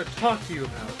I want to talk to you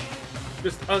about.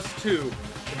 Just us two.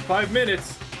 In 5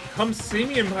 minutes, come see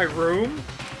me in my room.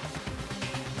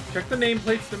 Check the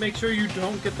nameplates to make sure you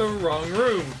don't get the wrong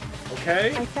room,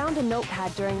 okay? I found a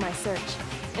notepad during my search,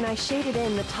 and I shaded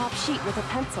in the top sheet with a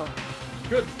pencil.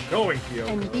 Good going, Kyoko.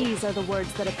 And these are the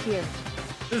words that appear.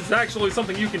 This is actually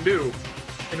something you can do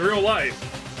in real life.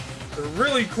 A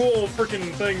really cool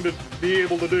freaking thing to be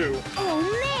able to do. Oh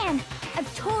man!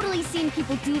 I've totally seen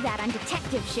people do that on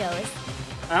detective shows.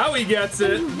 Howie gets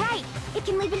it. And you're right. It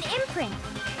can leave an imprint.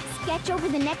 Sketch over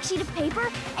the next sheet of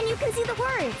paper, and you can see the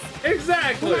words.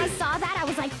 Exactly. When I saw that, I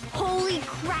was like, holy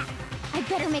crap! I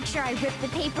better make sure I rip the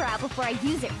paper out before I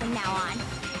use it from now on.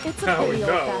 It's a pretty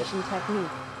old-fashioned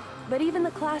technique. But even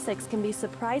the classics can be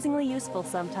surprisingly useful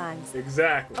sometimes.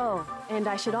 Exactly. Oh, and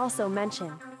I should also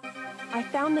mention, I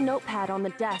found the notepad on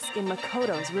the desk in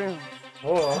Makoto's room.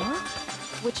 Oh. Huh?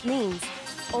 Which means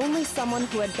only someone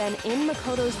who had been in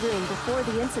Makoto's room before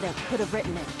the incident could have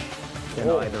written it. Then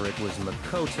either it was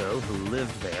Makoto who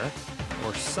lived there,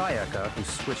 or Sayaka who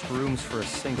switched rooms for a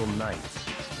single night.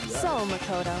 So,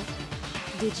 Makoto,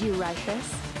 did you write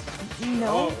this?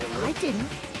 No, I didn't.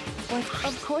 Well,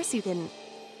 of course you didn't.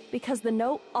 Because the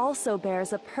note also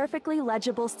bears a perfectly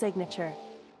legible signature.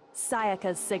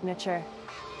 Sayaka's signature.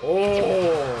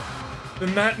 Oh,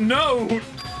 then that note!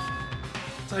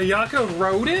 Sayaka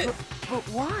wrote it? But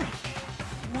why?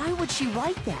 Why would she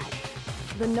write that?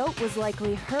 The note was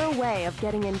likely her way of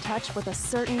getting in touch with a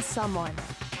certain someone.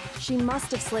 She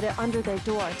must have slid it under their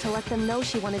door to let them know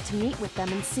she wanted to meet with them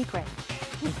in secret.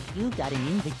 If you got an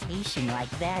invitation like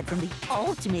that from the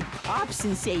ultimate pop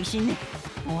sensation,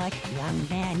 what young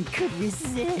man could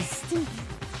resist?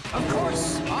 Of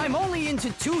course, I'm only into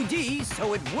 2D,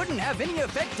 so it wouldn't have any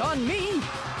effect on me.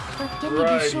 But can we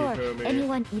be sure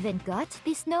anyone even got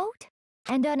this note?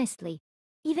 And honestly,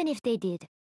 even if they did,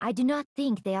 I do not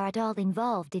think they are at all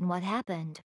involved in what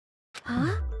happened.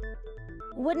 Huh?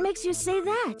 What makes you say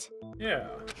that? Yeah.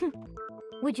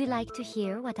 Would you like to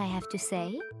hear what I have to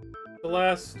say?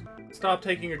 Celeste, stop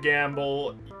taking a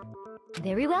gamble.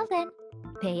 Very well then.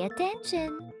 Pay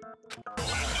attention.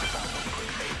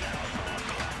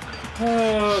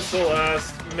 Oh,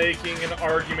 Celeste, making an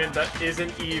argument that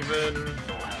isn't even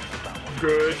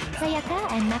good.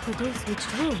 Sayaka and Makoto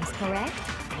switched rooms, correct?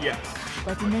 Yes.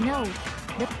 But in the note,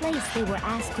 the place they were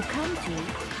asked to come to,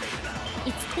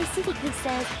 it specifically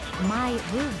says, my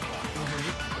room.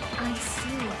 I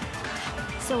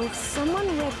see. So if someone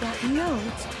read that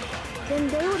note, then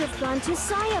they would have gone to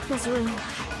Sayaka's room.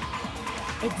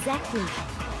 Exactly.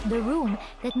 The room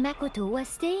that Makoto was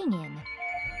staying in.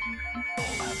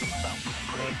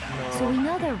 So in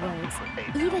other words,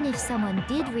 even if someone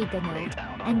did read the note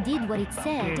and did what it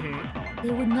said,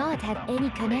 they would not have any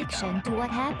connection to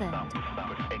what happened.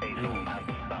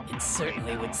 It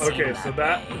certainly would seem Okay, so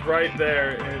that right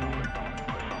there in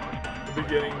the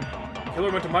beginning, the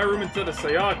killer went to my room instead of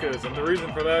Sayaka's, and the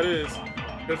reason for that is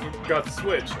because it got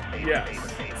switched. Yes.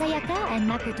 Sayaka and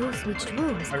Makoto switched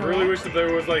rooms, I correct? really wish that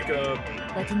there was like a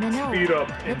But in the note, speed up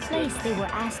the place they were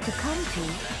asked to come to,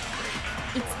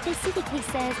 it specifically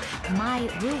says, my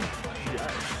room.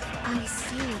 Yes. I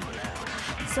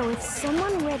see. So if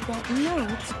someone read that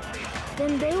note,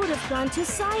 then they would have gone to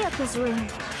Sayaka's room.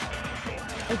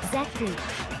 Exactly.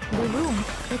 The room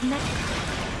that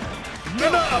Makoto...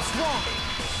 No, that's wrong!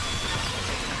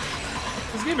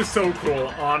 This game is so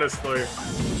cool, honestly.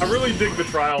 I really dig the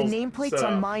trials. The nameplates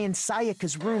on my and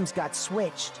Sayaka's rooms got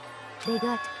switched. They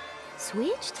got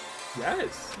switched?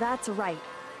 Yes. That's right.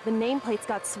 The nameplates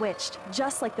got switched,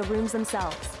 just like the rooms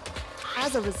themselves.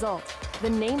 As a result, the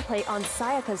nameplate on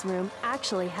Sayaka's room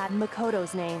actually had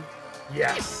Makoto's name.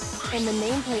 Yes! And the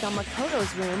nameplate on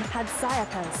Makoto's room had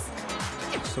Sayaka's.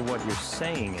 So what you're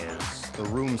saying is, the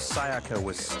room Sayaka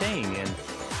was staying in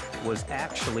was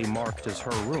actually marked as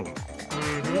her room.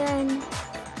 Then,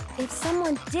 if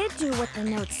someone did do what the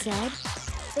note said,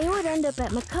 they would end up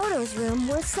at Makoto's room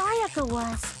where Sayaka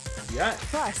was. Yes.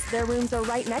 Plus, their rooms are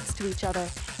right next to each other.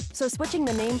 so switching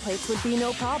the nameplates would be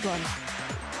no problem.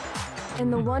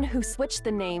 And the one who switched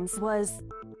the names was...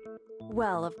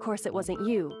 Well, of course it wasn't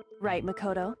you, right,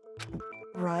 Makoto?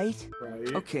 Right?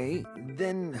 Okay,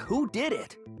 then who did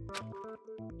it?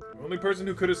 The only person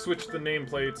who could have switched the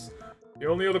nameplates, the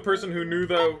only other person who knew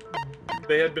that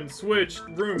they had been switched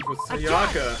rooms was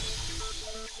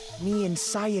Sayaka. Me and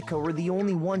Sayaka were the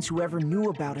only ones who ever knew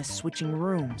about us switching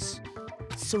rooms.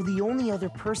 So the only other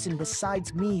person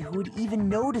besides me who would even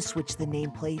know to switch the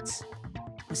nameplates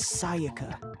was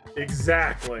Sayaka.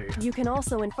 Exactly. You can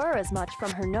also infer as much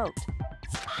from her note.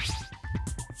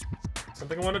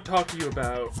 Something I want to talk to you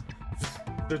about.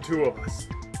 The two of us.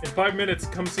 In 5 minutes,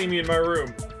 come see me in my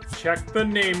room. Check the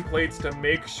nameplates to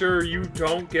make sure you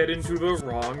don't get into the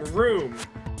wrong room.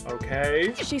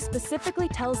 Okay? She specifically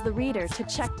tells the reader to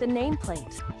check the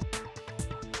nameplate.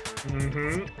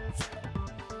 Mm-hmm.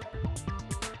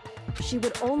 She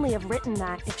would only have written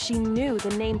that if she knew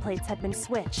the nameplates had been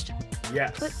switched.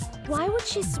 Yes. But why would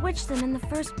she switch them in the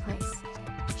first place?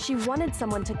 She wanted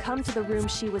someone to come to the room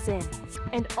she was in,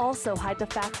 and also hide the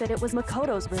fact that it was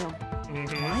Makoto's room.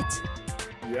 Mm-hmm.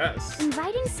 What? Yes.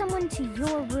 Inviting someone to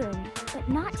your room, but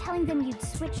not telling them you'd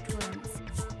switched rooms.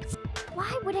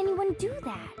 Why would anyone do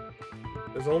that?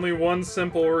 There's only one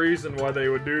simple reason why they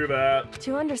would do that.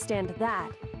 To understand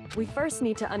that, we first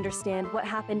need to understand what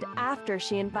happened after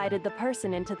she invited the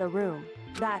person into the room.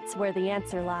 That's where the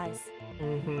answer lies.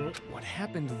 Mm-hmm. What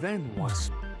happened then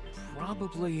was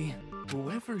probably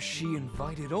whoever she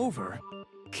invited over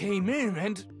came in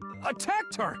and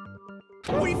attacked her.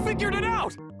 We figured it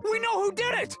out! We know who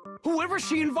did it! Whoever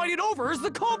she invited over is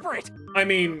the culprit! I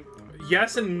mean,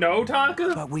 yes and no,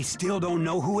 Taka? But we still don't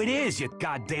know who it is, you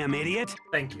goddamn idiot!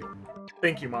 Thank you.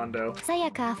 Thank you, Mondo.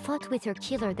 Sayaka fought with her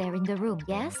killer there in the room,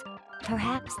 yes?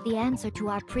 Perhaps the answer to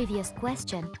our previous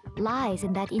question lies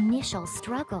in that initial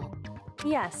struggle.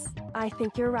 Yes, I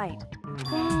think you're right.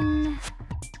 Then...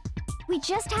 we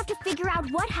just have to figure out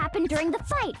what happened during the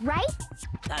fight, right?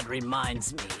 That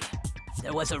reminds me.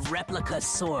 There was a replica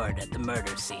sword at the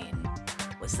murder scene.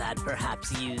 Was that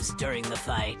perhaps used during the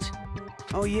fight?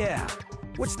 Oh yeah.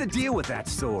 What's the deal with that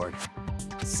sword?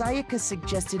 Sayaka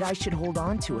suggested I should hold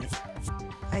on to it.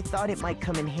 I thought it might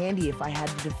come in handy if I had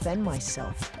to defend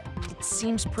myself. It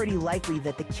seems pretty likely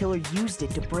that the killer used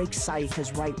it to break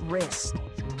Sayaka's right wrist.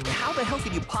 How the hell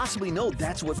could you possibly know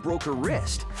that's what broke her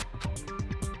wrist?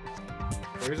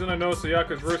 The reason I know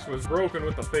Sayaka's wrist was broken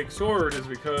with the fake sword is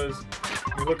because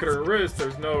if you look at her wrist,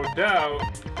 there's no doubt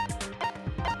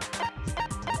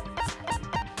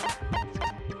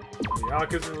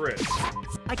Sayaka's wrist.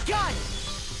 I got it!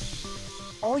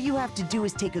 All you have to do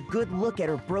is take a good look at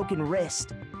her broken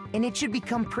wrist, and it should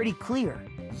become pretty clear.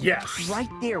 Yes! Right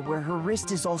there where her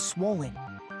wrist is all swollen.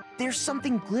 There's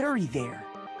something glittery there.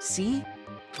 See?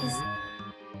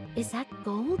 Is that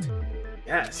gold?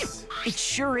 Yes. It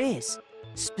sure is.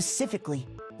 Specifically,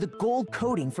 the gold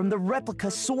coating from the replica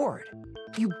sword.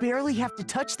 You barely have to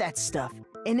touch that stuff,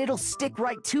 and it'll stick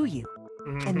right to you.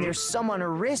 And there's some on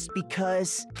her wrist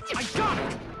because... I got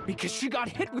it! Because she got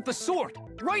hit with the sword,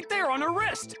 right there on her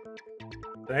wrist!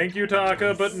 Thank you,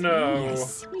 Taka, but no. I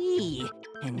see.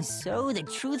 And so the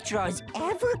truth draws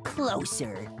ever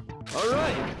closer.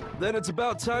 Alright, then it's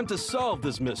about time to solve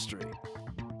this mystery.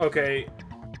 Okay.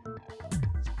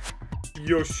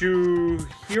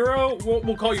 Yoshuhiro?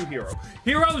 We'll call you Hiro.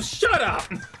 Hiro, shut up!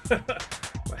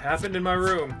 What happened in my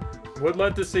room? What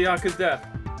led to Sayaka's death?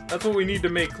 That's what we need to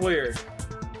make clear.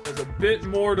 There's a bit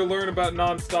more to learn about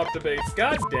non-stop debates.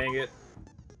 God dang it.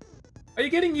 Are you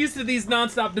getting used to these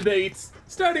non-stop debates?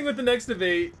 Starting with the next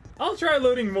debate, I'll try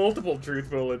loading multiple truth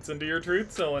bullets into your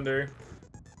truth cylinder.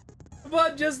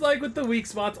 But just like with the weak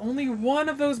spots, only one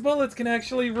of those bullets can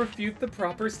actually refute the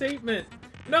proper statement.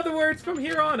 In other words, from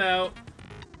here on out,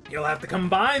 you'll have to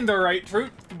combine the right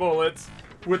truth bullets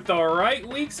with the right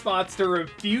weak spots to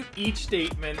refute each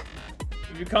statement.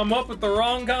 If you come up with the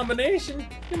wrong combination,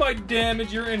 you might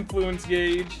damage your influence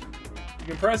gauge. You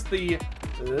can press the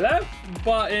left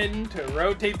button to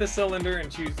rotate the cylinder and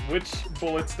choose which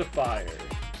bullets to fire.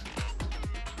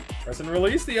 Press and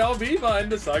release the LB button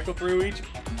to cycle through each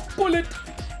bullet.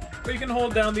 Or you can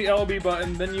hold down the LB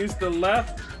button, then use the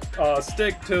left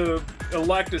stick to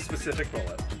elect a specific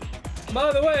bullet.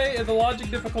 By the way, if the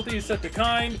logic difficulty is set to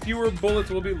kind, fewer bullets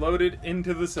will be loaded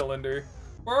into the cylinder.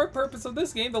 For our purpose of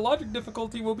this game, the logic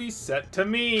difficulty will be set to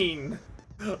mean.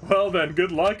 Well then,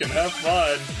 good luck and have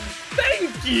fun.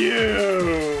 Thank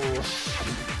you!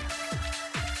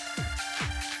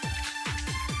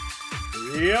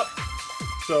 Yep.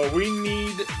 So we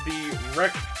need the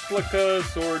replica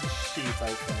sword sheath,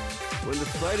 I think. When the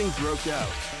fighting broke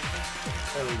out,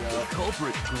 There we go. The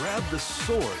culprit grabbed the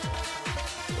sword,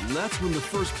 and that's when the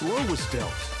first blow was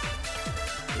dealt.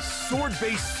 The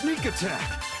sword-based sneak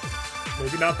attack.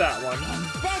 Maybe not that one. And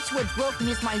that's what broke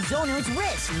Miss Mizono's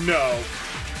wrist. No.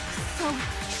 So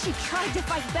she tried to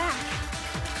fight back.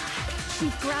 She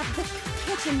grabbed the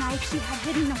kitchen knife she had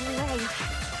hidden away.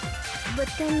 But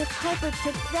then the culprit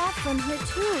took that from her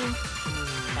too.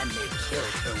 And they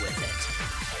killed her with it.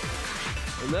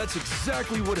 And that's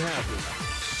exactly what happened.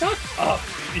 Shut up,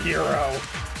 hero.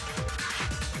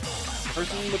 The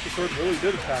person with the sword really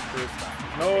did attack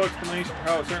first. No explanation for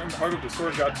how a certain part of the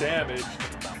sword got damaged.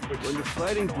 When the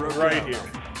fighting broke right out,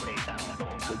 here.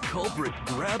 The culprit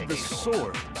grabbed the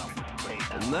sword,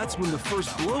 and that's when the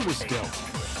first blow was dealt.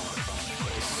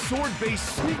 A sword-based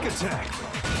sneak attack.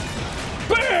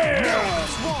 BAM!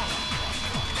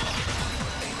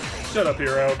 Shut up,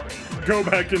 hero. Go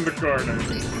back in the corner.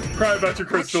 Cry about your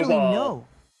crystal ball. No.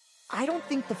 I don't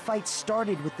think the fight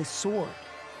started with the sword.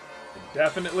 It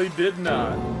definitely did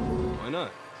not. Why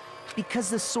not? Because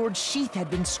the sword's sheath had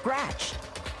been scratched.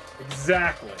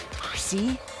 Exactly.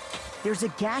 See? There's a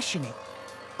gash in it.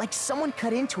 Like someone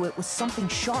cut into it with something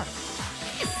sharp.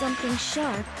 Something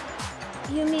sharp?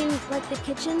 You mean like the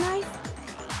kitchen knife?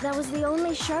 That was the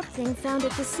only sharp thing found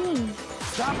at the scene.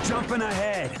 Stop jumping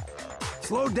ahead.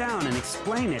 Slow down and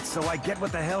explain it so I get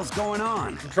what the hell's going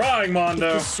on. I'm trying, Mondo.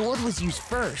 If the sword was used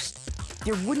first,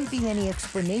 there wouldn't be any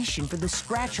explanation for the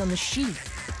scratch on the sheath.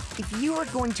 If you were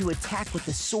going to attack with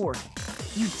the sword,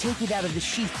 you'd take it out of the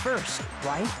sheath first,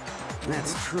 right?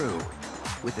 That's true.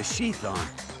 With the sheath on,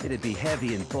 it'd be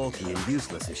heavy and bulky and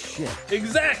useless as shit.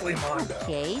 Exactly, Mondo.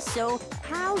 Okay, so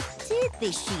how did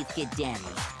the sheath get damaged?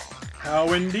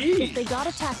 How indeed? If they got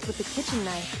attacked with the kitchen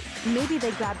knife, maybe they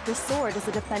grabbed the sword as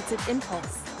a defensive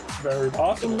impulse. Very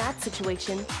possible. In that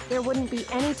situation, there wouldn't be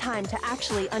any time to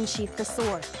actually unsheath the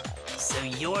sword. So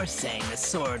you're saying the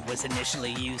sword was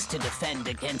initially used to defend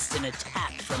against an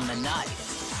attack from the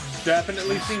knife?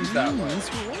 Definitely seems that way.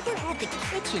 Whoever had the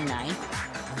kitchen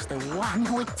knife was the one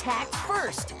who attacked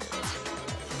first.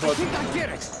 I think I get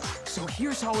it. So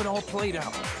here's how it all played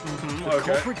out. The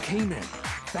okay. culprit came in,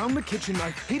 found the kitchen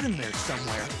knife hidden there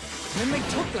somewhere. Then they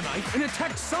took the knife and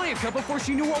attacked Sayaka before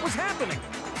she knew what was happening.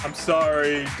 I'm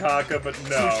sorry, Taka, but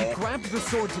no. So she grabbed the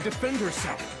sword to defend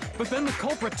herself. But then the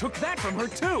culprit took that from her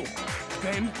too.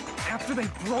 Then, after they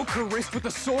broke her wrist with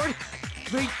the sword,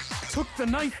 they took the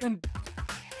knife and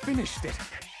finished it.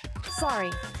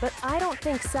 Sorry, but I don't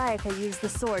think Sayaka used the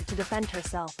sword to defend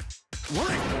herself.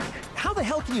 What? How the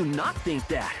hell can you not think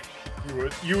that?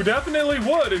 You definitely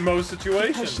would in most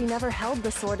situations. Because she never held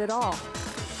the sword at all.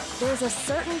 There's a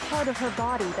certain part of her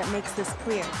body that makes this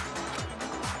clear.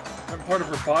 Certain part of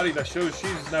her body that shows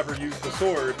she's never used the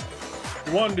sword. If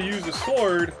you wanted to use the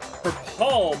sword, her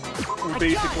palm would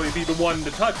basically be the one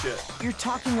to touch it. You're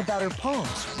talking about her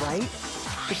palms, right?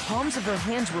 The palms of her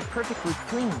hands were perfectly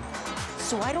clean.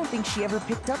 So I don't think she ever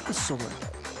picked up the sword.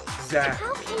 Exactly.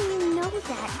 How can you know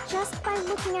that just by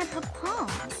looking at her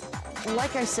palms?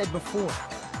 Like I said before,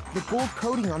 the gold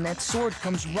coating on that sword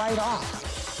comes right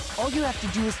off. All you have to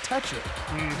do is touch it.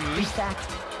 In fact,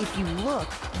 if you look,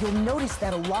 you'll notice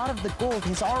that a lot of the gold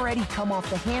has already come off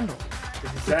the handle.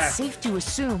 Exactly. It's safe to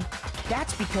assume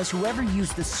that's because whoever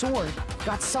used the sword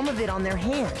got some of it on their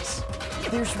hands.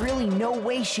 There's really no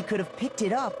way she could have picked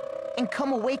it up and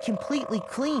come away completely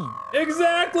clean.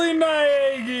 Exactly,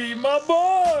 Naegi, my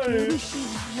boy! Maybe she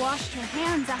washed her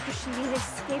hands after she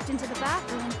escaped into the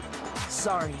bathroom.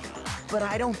 Sorry, but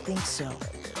I don't think so.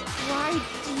 Why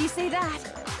do you say that?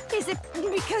 Is it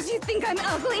because you think I'm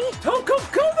ugly? Don't go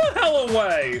the hell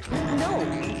away! No,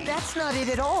 that's not it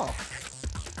at all.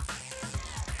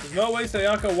 There's no way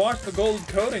Sayaka washed the gold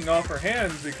coating off her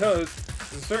hands because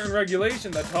there's a certain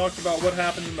regulation that talks about what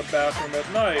happens in the bathroom at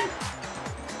night.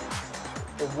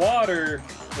 The water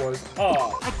was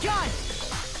off. I got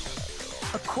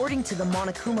it! According to the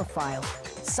Monokuma file,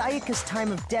 Sayaka's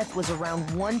time of death was around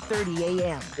 1:30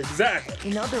 a.m. Exactly.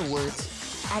 In other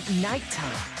words, at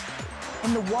nighttime.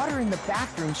 And the water in the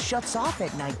bathroom shuts off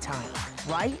at nighttime,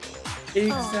 right?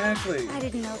 Exactly. Oh, I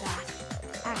didn't know that.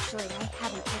 Actually, I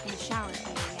haven't taken a shower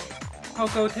today yet.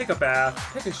 Coco, take a bath.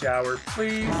 Take a shower,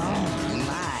 please. Oh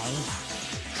my.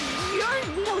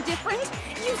 You're no different.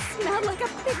 You smell like a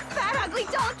big fat ugly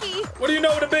donkey. What do you know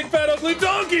what a big fat ugly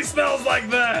donkey smells like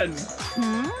then?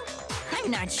 I'm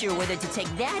not sure whether to take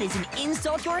that as an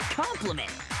insult or a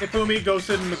compliment. Hey, Fumi, go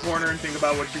sit in the corner and think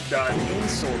about what you've done.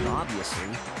 Insult,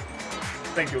 obviously.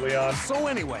 Thank you, Leon. So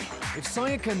anyway, if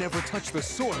Sayaka never touched the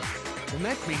sword, then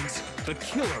that means the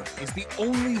killer is the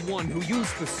only one who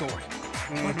used the sword.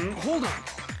 But hold on.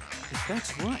 If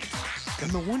that's right,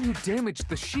 And the one who damaged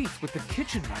the sheath with the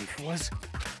kitchen knife was...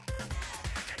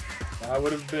 That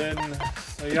would have been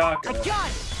Sayaka. I got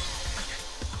it!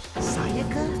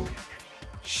 Sayaka?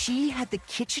 She had the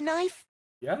kitchen knife?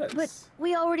 Yes. But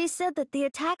we already said that the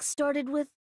attack started with...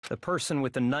 The person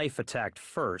with the knife attacked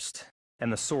first,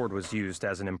 and the sword was used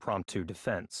as an impromptu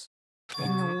defense.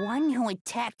 Then the one who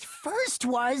attacked first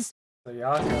was...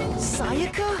 Sayaka.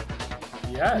 Sayaka?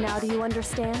 Yes. Now do you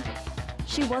understand?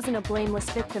 She wasn't a blameless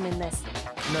victim in this.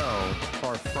 No,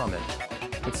 far from it.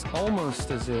 It's almost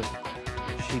as if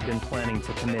she'd been planning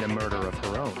to commit a murder of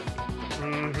her own.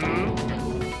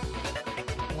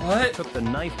 What? Took the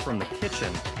knife from the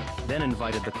kitchen, then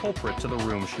invited the culprit to the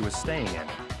room she was staying in.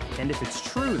 And if it's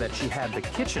true that she had the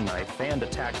kitchen knife and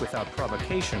attacked without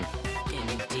provocation...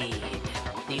 Indeed.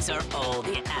 These are all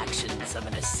the actions of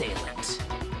an assailant.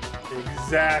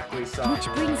 Exactly, Sakura. Which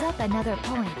brings up another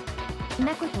point.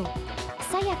 Makoto,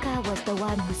 Sayaka was the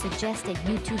one who suggested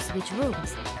you two switch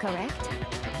rooms, correct?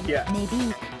 Yes.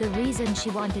 Maybe the reason she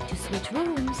wanted to switch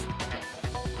rooms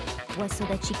was so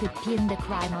that she could pin the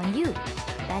crime on you.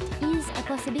 That is a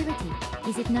possibility,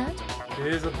 is it not? It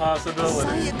is a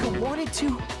possibility. Sayaka wanted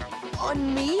to...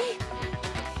 on me?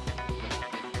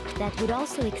 That would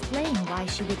also explain why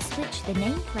she would switch the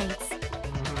nameplates.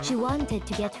 She wanted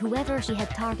to get whoever she had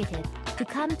targeted to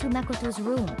come to Makoto's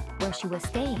room where she was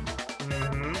staying.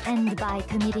 And by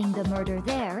committing the murder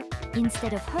there,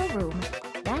 instead of her room,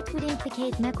 that would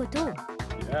implicate Makoto.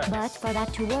 Yes. But for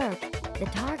that to work, the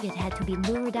target had to be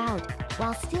lured out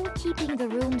while still keeping the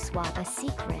room swap a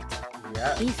secret.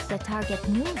 Yes. If the target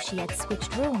knew she had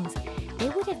switched rooms, they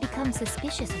would have become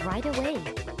suspicious right away.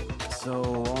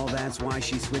 So all that's why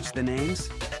she switched the names?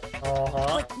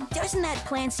 But doesn't that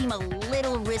plan seem a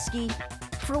little risky?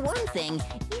 For one thing,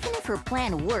 even if her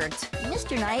plan worked,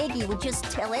 Mr. Naegi would just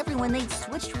tell everyone they'd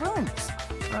switched rooms.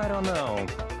 I don't know.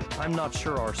 I'm not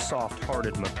sure our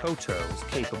soft-hearted Makoto is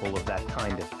capable of that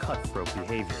kind of cutthroat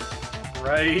behavior.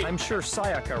 Right? I'm sure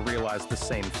Sayaka realized the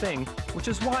same thing, which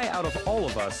is why out of all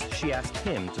of us, she asked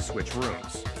him to switch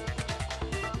rooms.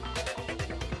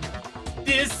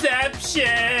 Deception!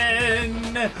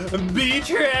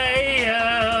 Betrayal!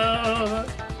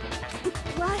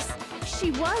 Plus,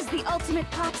 she was the ultimate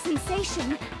pop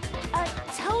sensation. A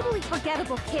totally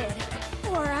forgettable kid.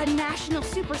 Or a national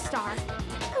superstar.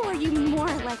 Who are you more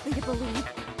likely to believe?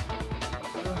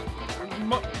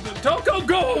 Toko,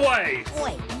 go away!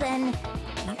 Wait, then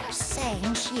you're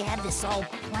saying she had this all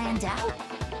planned out?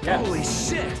 Yes. Holy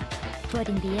shit! But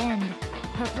in the end,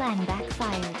 her plan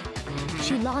backfired.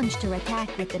 She launched her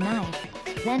attack with the knife,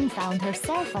 then found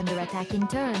herself under attack in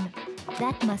turn.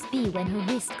 That must be when her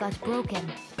wrist got broken,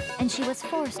 and she was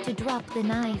forced to drop the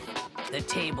knife. The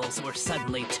tables were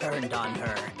suddenly turned on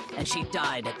her, and she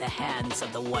died at the hands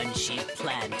of the one she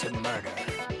planned to murder.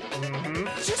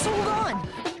 Just hold on!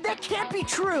 That can't be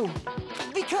true!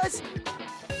 Because...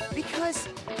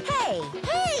 Hey!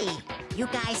 You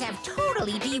guys have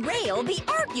totally derailed the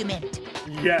argument.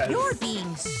 Yes. You're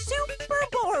being super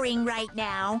boring right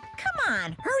now. Come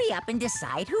on, hurry up and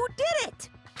decide who did it.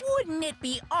 Wouldn't it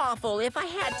be awful if I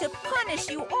had to punish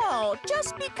you all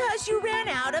just because you ran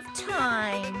out of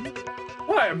time?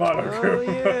 Why, Monokuma? Oh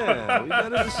yeah, we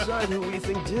gotta decide who we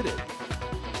think did it.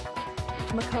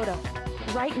 Makoto,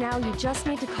 right now you just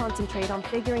need to concentrate on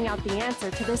figuring out the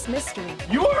answer to this mystery.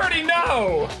 You already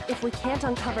know! If we can't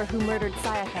uncover who murdered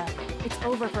Sayaka, it's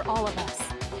over for all of us.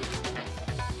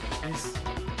 Is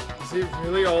it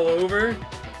really all over?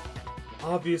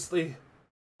 Obviously.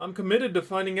 I'm committed to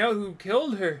finding out who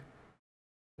killed her.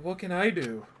 What can I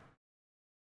do?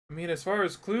 I mean, as far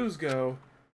as clues go,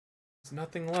 there's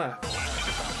nothing left.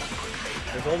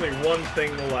 There's only one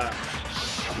thing left.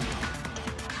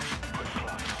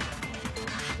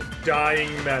 A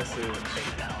dying message.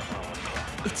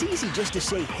 It's easy just to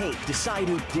say, hey, decide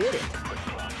who did it.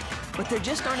 But there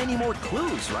just aren't any more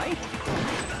clues, right?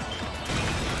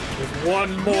 There's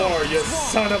one more, you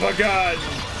son of a gun!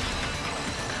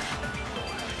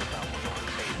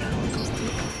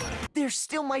 There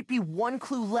still might be one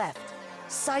clue left.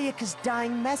 Sayaka's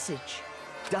dying message.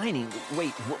 Dining?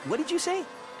 Wait, what did you say?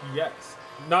 Yes.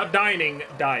 Not dining,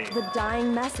 dying. The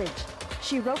dying message.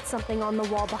 She wrote something on the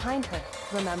wall behind her,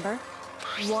 remember?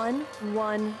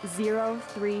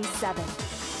 11037.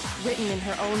 Written in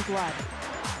her own blood.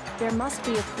 There must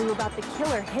be a clue about the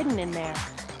killer hidden in there.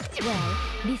 Well,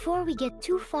 before we get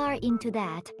too far into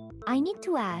that, I need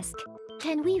to ask,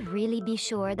 can we really be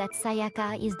sure that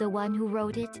Sayaka is the one who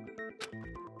wrote it?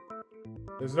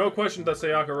 There's no question that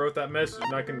Sayaka wrote that message,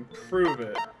 and I can prove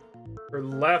it. Her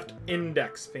left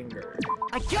index finger.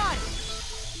 I got it!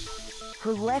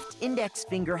 Her left index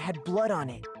finger had blood on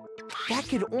it. that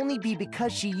could only be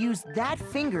because she used that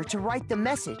finger to write the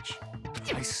message.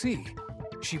 I see.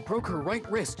 She broke her right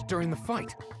wrist during the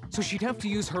fight, so she'd have to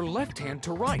use her left hand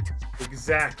to write.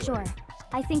 Exactly. Sure.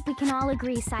 I think we can all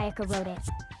agree Sayaka wrote it.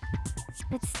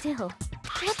 But still,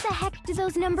 what the heck do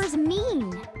those numbers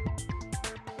mean?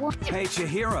 Hey,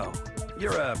 Chihiro.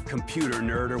 You're a computer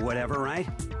nerd or whatever, right?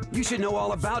 You should know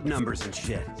all about numbers and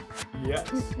shit.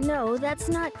 Yes. No, that's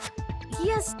not...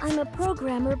 Yes, I'm a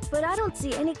programmer, but I don't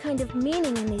see any kind of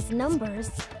meaning in these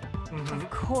numbers. Of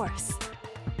course.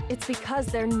 It's because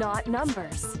they're not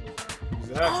numbers.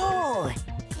 Exactly. Oh,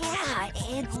 yeah,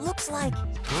 it looks like...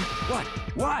 Huh?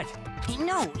 What?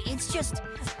 No, it's just,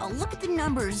 look at the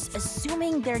numbers,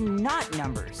 assuming they're not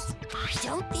numbers.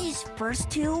 Don't these first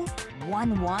two,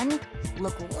 1, 1,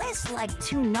 look less like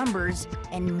two numbers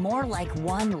and more like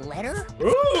one letter?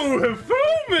 Ooh,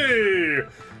 Hifumi!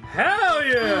 Hell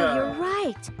yeah! Oh, you're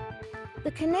right.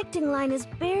 The connecting line is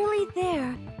barely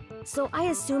there, so I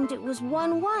assumed it was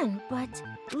 1, 1, but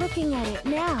looking at it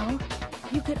now,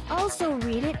 you could also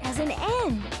read it as an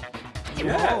N.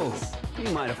 Yes. Whoa! You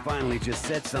might have finally just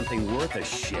said something worth a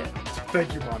shit.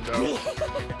 Thank you, Mondo.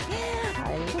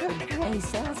 Our little gray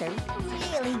cells are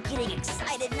really getting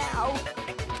excited now.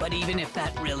 But even if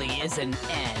that really is an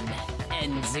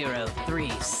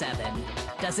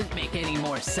N037, doesn't make any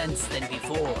more sense than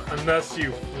before. Unless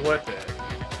you flip it.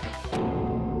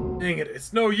 Dang it,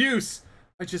 it's no use.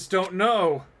 I just don't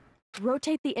know.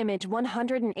 Rotate the image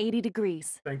 180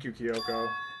 degrees. Thank you, Kyoko.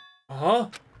 Uh-huh.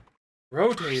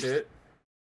 Rotate it.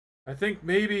 I think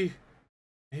maybe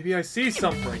I see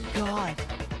something. God.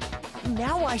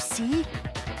 Now I see.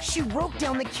 She wrote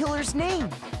down the killer's name.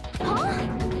 Huh?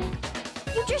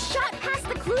 You just shot past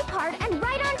the clue part and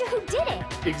right onto who did it.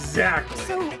 Exactly.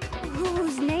 So,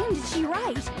 whose name did she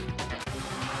write?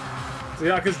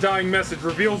 Sayaka's dying message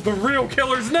reveals the real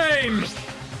killer's name!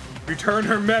 Return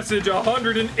her message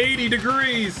 180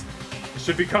 degrees. It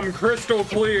should become crystal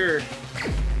clear.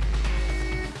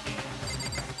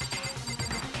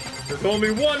 There's only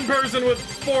one person with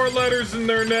 4 letters in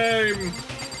their name.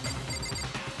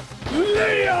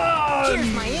 Leon!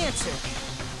 Here's my answer.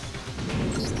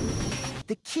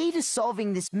 The key to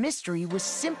solving this mystery was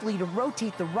simply to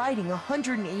rotate the writing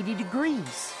 180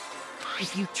 degrees.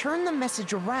 If you turn the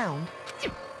message around,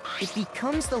 it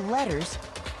becomes the letters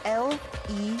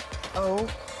L-E-O-N.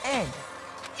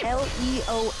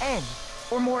 L-E-O-N.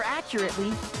 Or more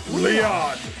accurately,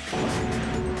 Leon!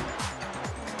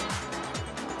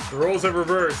 The roles have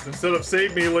reversed. Instead of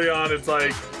save me, Leon, it's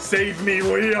like, save me,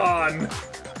 Leon!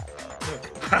 What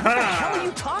the hell are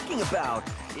you talking about?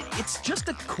 It's just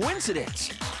a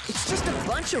coincidence. It's just a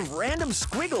bunch of random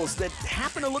squiggles that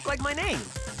happen to look like my name.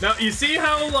 Now, you see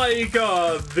how, like,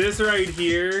 this right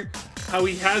here, how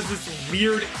he has this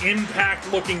weird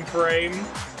impact-looking frame?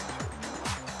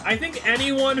 I think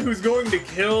anyone who's going to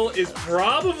kill is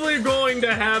probably going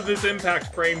to have this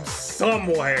impact frame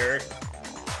somewhere.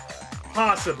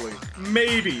 Possibly.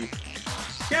 Maybe.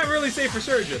 Can't really say for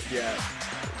sure just yet.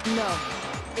 No,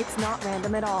 it's not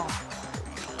random at all.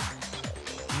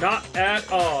 Not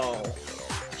at all.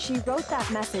 She wrote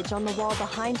that message on the wall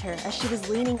behind her as she was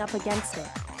leaning up against it.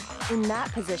 In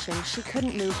that position, she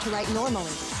couldn't move to write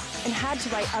normally, and had to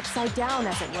write upside down,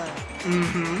 as it were.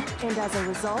 Mm-hmm. And as a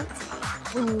result,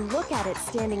 when you look at it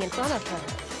standing in front of her,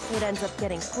 it ends up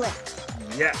getting flipped.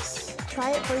 Yes.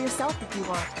 Try it for yourself if you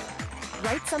want.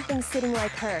 Write something sitting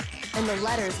like her, and the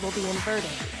letters will be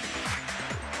inverted.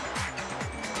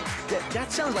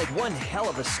 That sounds like one hell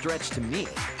of a stretch to me.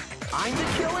 I'm the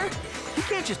killer? You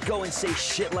can't just go and say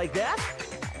shit like that.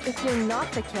 If you're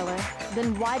not the killer,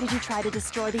 then why did you try to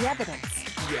destroy the evidence?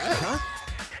 Yeah. Huh?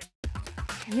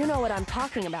 You know what I'm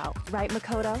talking about, right,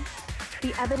 Makoto?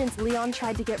 The evidence Leon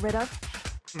tried to get rid of?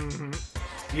 Mm-hmm.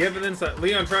 The evidence that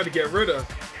Leon tried to get rid of.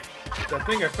 That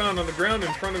thing I found on the ground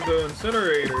in front of the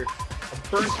incinerator. A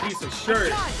burnt piece of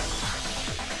shirt.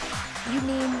 You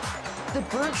mean the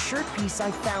burnt shirt piece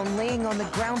I found laying on the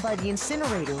ground by the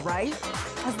incinerator, right?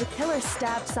 As the killer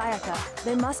stabbed Sayaka,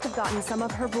 they must have gotten some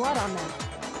of her blood on them.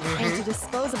 And to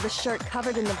dispose of the shirt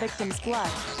covered in the victim's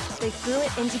blood, they threw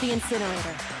it into the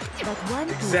incinerator. But one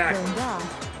piece burned off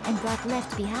and got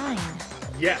left behind.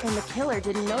 Yes. And the killer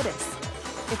didn't notice.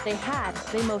 If they had,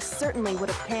 they most certainly would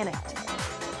have panicked.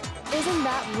 Isn't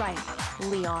that right,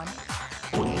 Leon?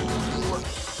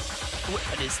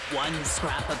 But is one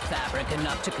scrap of fabric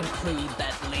enough to conclude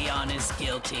that Leon is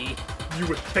guilty? You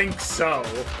would think so.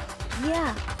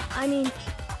 Yeah, I mean,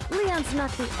 Leon's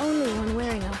not the only one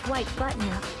wearing a white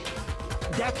button-up.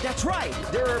 That's right.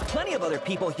 There are plenty of other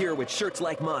people here with shirts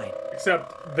like mine.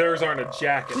 Except theirs aren't a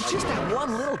jacket. With just that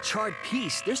one little charred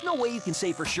piece, there's no way you can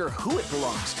say for sure who it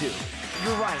belongs to.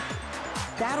 You're right.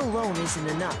 That alone isn't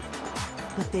enough.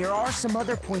 But there are some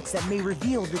other points that may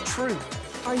reveal the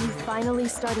truth. Are you finally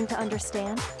starting to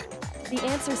understand? The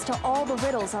answers to all the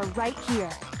riddles are right here.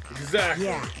 Exactly.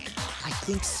 Yeah, I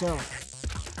think so.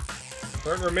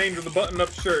 Certain remains of the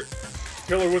button-up shirt. The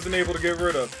killer wasn't able to get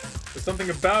rid of. There's something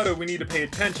about it we need to pay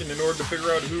attention in order to figure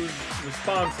out who's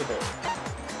responsible.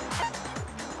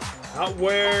 Not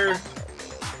where,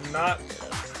 not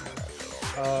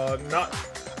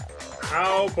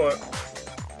how, but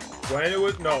when it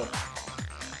was, no.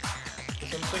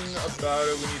 There's something about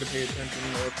it we need to pay attention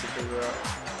in order to figure out.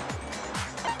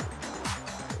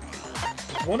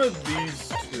 It's one of these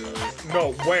two.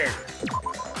 No, where?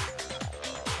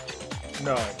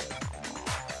 No.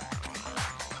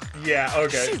 Yeah,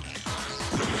 okay.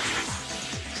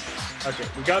 Okay,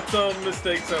 we got some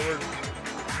mistakes that were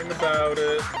thinking about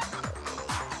it.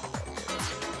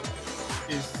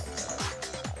 Is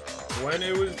when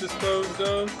it was disposed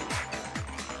of?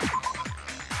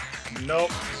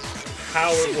 Nope.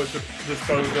 How it was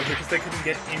disposed of because they couldn't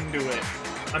get into it.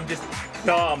 I'm just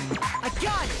dumb. I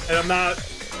got it! And I'm not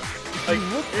like, if you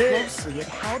look closely at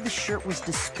how the shirt was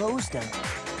disposed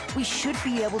of, we should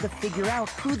be able to figure out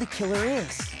who the killer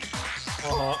is.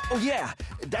 Oh yeah,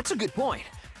 that's a good point.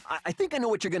 I think I know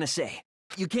what you're gonna say.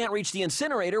 You can't reach the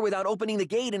incinerator without opening the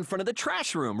gate in front of the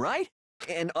trash room, right?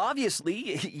 And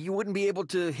obviously, you wouldn't be able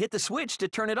to hit the switch to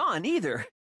turn it on either.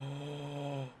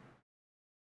 Oh,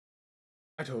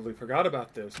 I totally forgot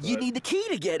about this. You need the key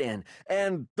to get in,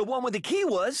 and the one with the key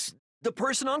was the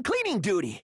person on cleaning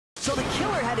duty. So the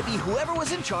killer had to be whoever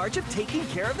was in charge of taking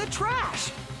care of the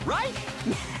trash, right?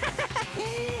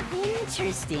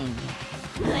 Interesting.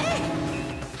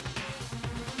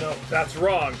 No, that's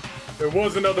wrong. There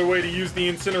was another way to use the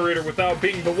incinerator without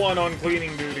being the one on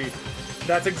cleaning duty.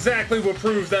 That's exactly what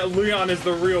proves that Leon is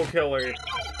the real killer.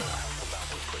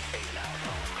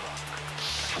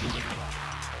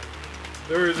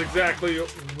 There is exactly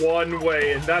one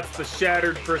way, and that's the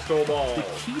shattered crystal ball. The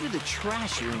key to the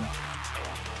trash room.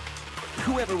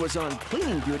 Whoever was on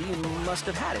cleaning duty must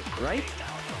have had it, right?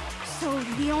 So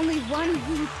the only one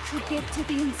who could get to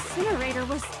the incinerator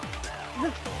was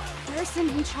the person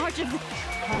in charge of the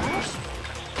trash?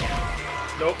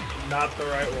 Nope, not the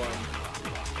right one.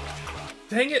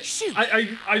 Dang it!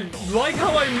 I like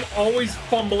how I'm always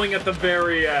fumbling at the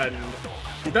very end.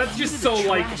 That's just so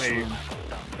like me.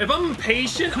 If I'm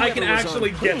patient, I can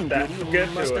actually get that.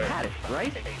 Get to it. Had it,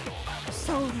 right?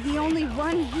 So the only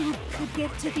one who could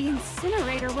get to the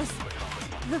incinerator was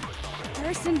the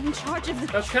person in charge of the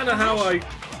That's kind of how I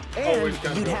always And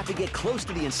kind you'd of have to get close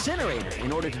to the incinerator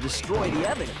in order to destroy the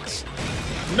evidence.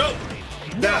 Nope!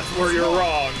 That's where you're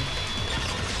wrong.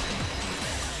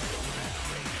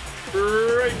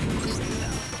 Right.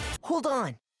 Hold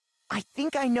on. I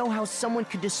think I know how someone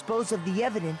could dispose of the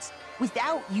evidence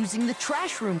without using the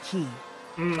trash room key.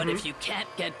 But if you can't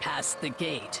get past the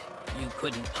gate, you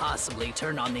couldn't possibly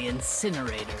turn on the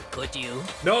incinerator, could you?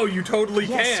 No, you totally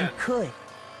Yes, can. you could.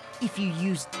 If you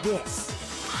used this.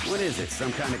 What is it,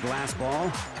 some kind of glass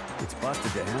ball? It's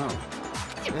busted to hell.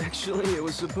 Actually, it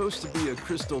was supposed to be a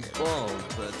crystal ball,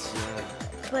 but,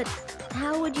 But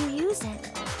how would you use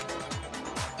it?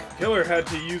 Killer had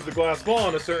to use the glass ball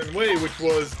in a certain way, which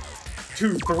was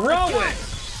to throw it!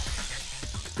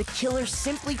 The killer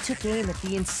simply took aim at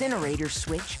the incinerator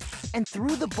switch and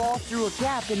threw the ball through a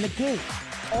gap in the gate.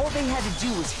 All they had to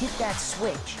do was hit that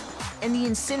switch, and the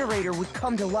incinerator would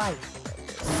come to life.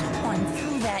 Someone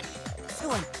threw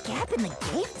a gap in the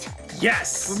gate?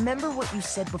 Yes! Remember what you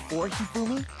said before,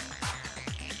 Hifumi?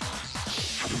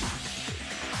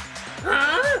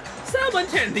 Huh? Someone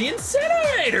turned the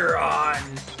incinerator on!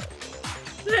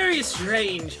 Very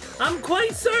strange. I'm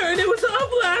quite certain it was up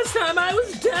last time I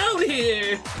was down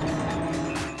here.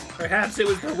 Perhaps it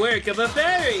was the work of a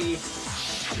fairy.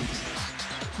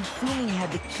 Hifumi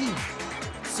had the key,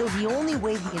 so the only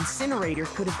way the incinerator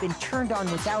could have been turned on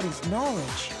without his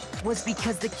knowledge was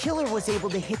because the killer was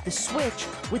able to hit the switch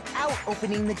without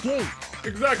opening the gate.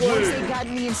 Exactly! Once they got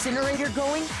the incinerator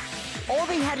going, all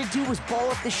they had to do was ball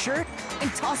up the shirt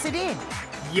and toss it in.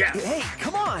 Yes! Hey,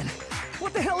 come on!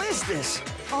 What the hell is this?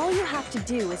 All you have to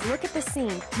do is look at the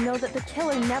scene to know that the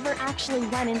killer never actually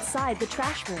went inside the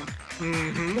trash room.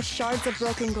 The shards of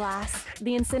broken glass,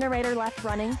 the incinerator left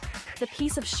running, the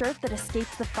piece of shirt that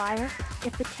escaped the fire.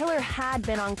 If the killer had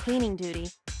been on cleaning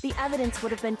duty, the evidence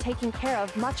would have been taken care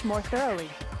of much more thoroughly.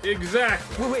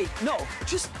 Exactly! Wait, no,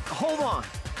 just hold on.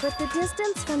 But the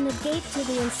distance from the gate to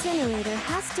the incinerator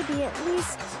has to be at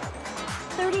least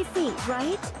 30 feet,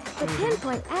 right? The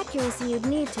pinpoint accuracy you'd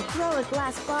need to throw a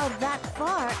glass ball that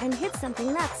far and hit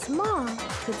something that small.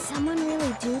 Could someone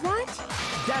really do that?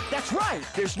 That's right.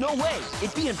 There's no way.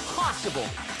 It'd be impossible.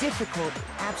 Difficult,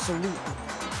 absolutely.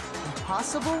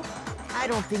 Impossible? I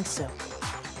don't think so.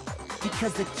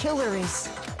 Because the killer is...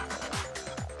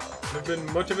 There's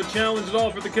been much of a challenge at all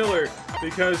for the killer,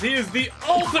 because he is the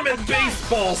ultimate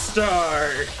baseball star!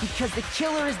 Because the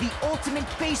killer is the ultimate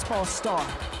baseball star.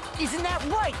 Isn't that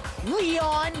right,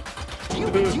 Leon? Do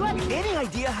you have any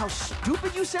idea how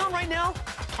stupid you sound right now?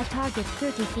 A target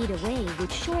 30 feet away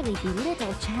would surely be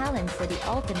little challenge for the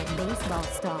ultimate baseball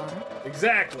star.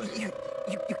 Exactly.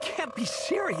 You can't be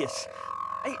serious.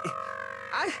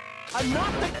 I'm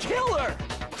not the killer!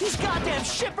 These goddamn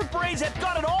shipper brains have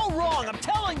got it all wrong, I'm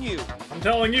telling you! I'm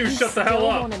telling you, shut the hell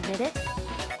up! Won't admit it?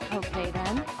 Okay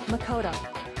then, Makoto.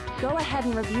 Go ahead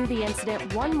and review the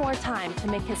incident one more time to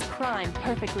make his crime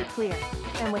perfectly clear.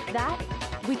 And with that,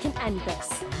 we can end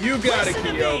this. You got it,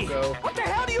 Listen to Kyoko. me. What the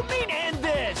hell do you mean, end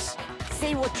this?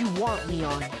 Say what you want,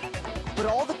 Leon. But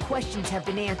all the questions have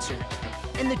been answered.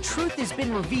 And the truth has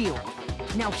been revealed.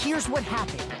 Now here's what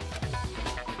happened.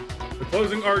 The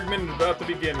closing argument is about to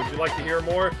begin. Would you like to hear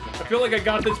more? I feel like I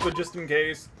got this, but just in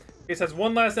case. Case has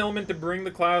one last element to bring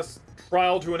the class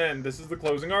trial to an end. This is the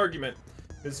closing argument.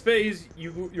 In this phase,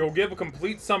 you'll give a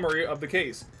complete summary of the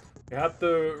case. You have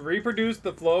to reproduce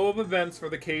the flow of events for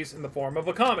the case in the form of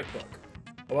a comic book.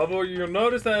 However, you'll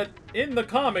notice that in the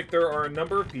comic there are a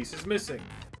number of pieces missing.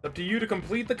 It's up to you to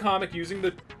complete the comic using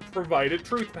the provided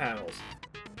truth panels.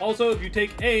 Also, if you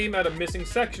take aim at a missing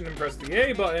section and press the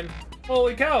A button,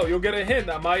 holy cow, you'll get a hint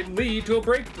that might lead to a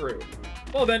breakthrough.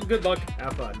 Well then, good luck,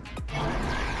 have fun.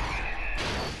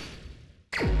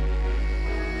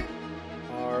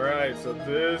 Alright, so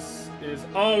this is...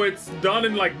 Oh, it's done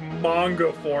in, like,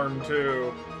 manga form,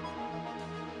 too.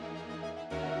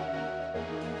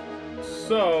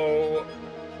 So...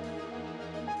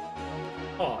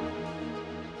 Huh.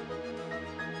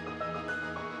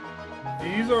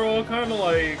 These are all kind of,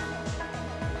 like,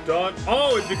 done...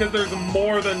 Oh, it's because there's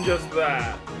more than just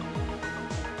that.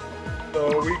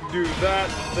 So we do that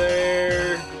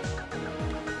there.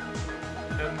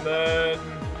 And then...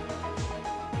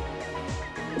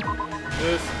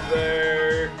 this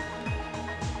there.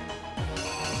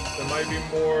 There might be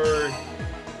more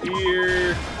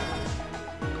here.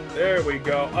 There we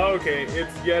go. Okay,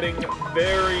 it's getting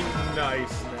very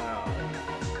nice now.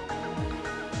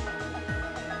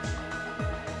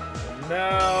 And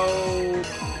now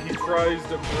he tries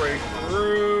to break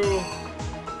through.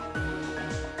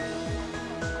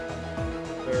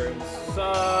 They're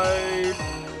inside.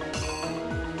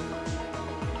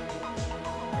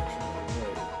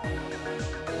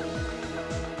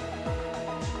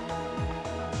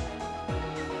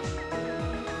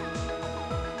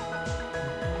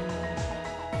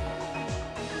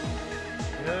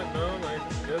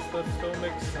 That still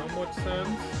makes somewhat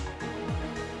sense.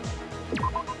 It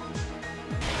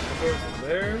goes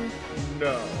there?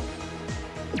 No.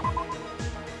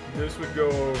 This would go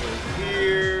over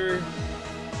here.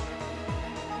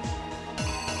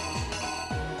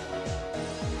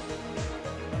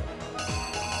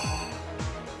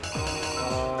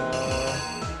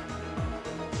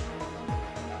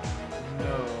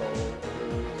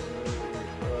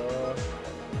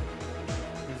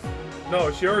 No,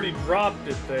 she already dropped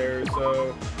it there,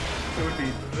 so it would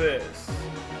be this.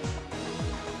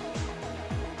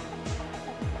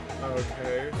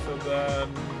 Okay, so then...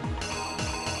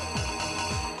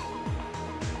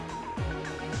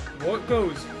 what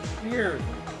goes here?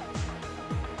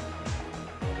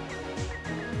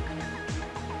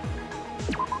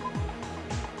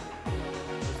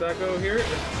 Does that go here?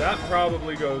 That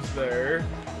probably goes there.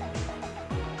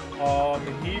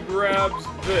 He grabs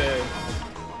this.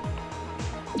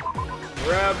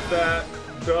 Grabs that,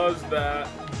 does that,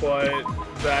 but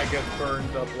that gets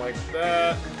burned up like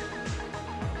that.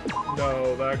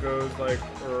 No, that goes like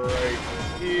right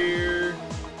here.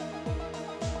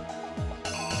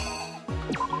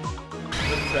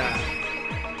 What's that?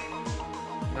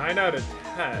 9 out of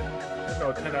 10.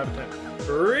 No, 10 out of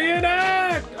 10.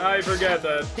 Reenact! I forget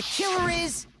that. The killer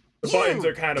is... The buttons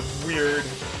are kind of weird.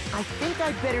 I think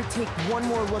I'd better take one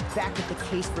more look back at the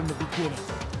case from the beginning.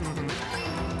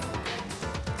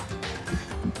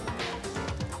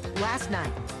 Last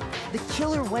night, the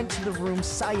killer went to the room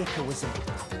Sayaka was in.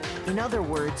 In other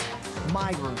words,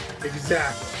 my room.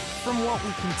 Exactly. From what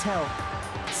we can tell,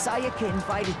 Sayaka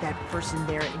invited that person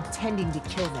there intending to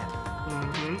kill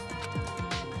them.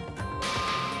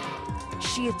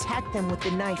 She attacked them with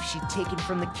the knife she'd taken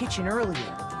from the kitchen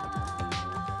earlier.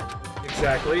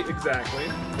 Exactly, exactly.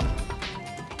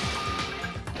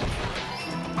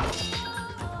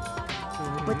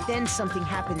 But then something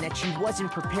happened that she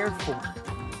wasn't prepared for.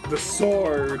 The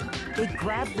sword. They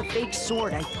grabbed the fake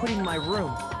sword I put in my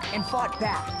room and fought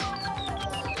back.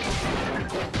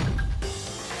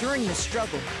 During the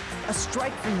struggle, a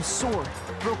strike from the sword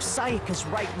broke Sayaka's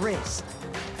right wrist.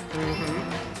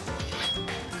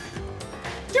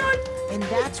 And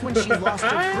that's when she lost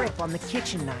her grip on the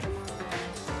kitchen knife.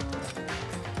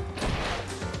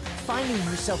 Finding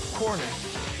herself cornered,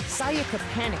 Sayaka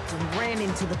panicked and ran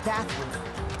into the bathroom.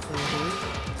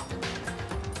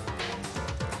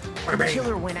 The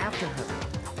killer went after her,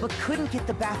 but couldn't get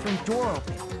the bathroom door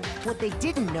open. What they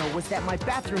didn't know was that my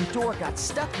bathroom door got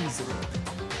stuck easily,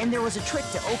 and there was a trick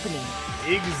to opening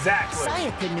it. Exactly.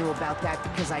 Sayaka knew about that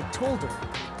because I told her,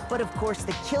 but of course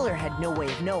the killer had no way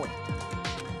of knowing.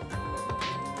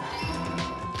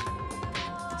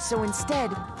 So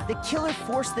instead, the killer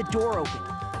forced the door open,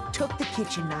 took the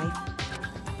kitchen knife,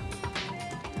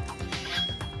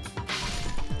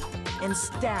 and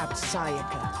stabbed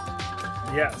Sayaka.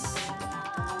 Yes.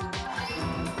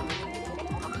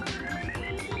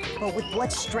 But with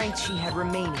what strength she had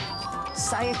remaining,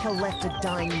 Sayaka left a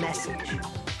dying message.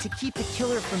 To keep the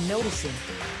killer from noticing,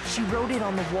 she wrote it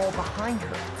on the wall behind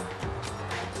her.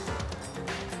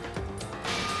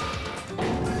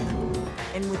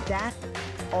 And with that,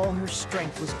 all her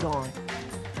strength was gone.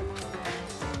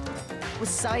 With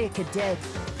Sayaka dead,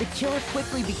 the killer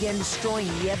quickly began destroying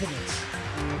the evidence.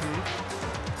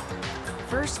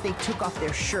 First, they took off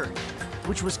their shirt,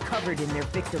 which was covered in their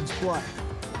victim's blood.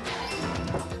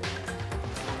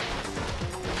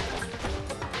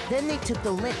 Then they took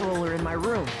the lint roller in my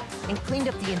room and cleaned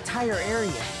up the entire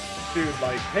area. Dude,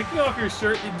 like, taking off your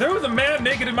shirt. There was a man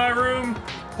naked in my room.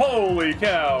 Holy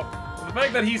cow. The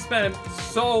fact that he spent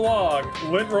so long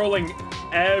lint rolling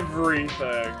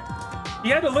everything. He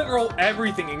had to lint roll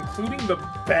everything, including the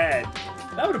bed.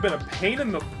 That would have been a pain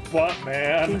in the butt,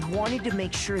 man. They wanted to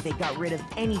make sure they got rid of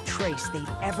any trace they'd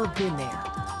ever been there.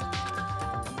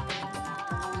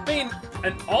 I mean,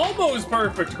 an almost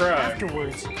perfect crime.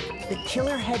 Afterwards, the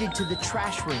killer headed to the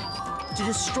trash room to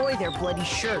destroy their bloody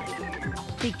shirt.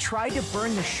 They tried to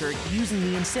burn the shirt using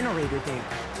the incinerator there.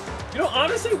 You know,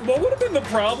 honestly, what would have been the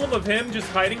problem of him just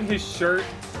hiding his shirt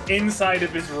inside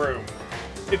of his room?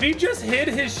 If he just hid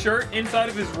his shirt inside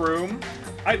of his room,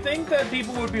 I think that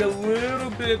people would be a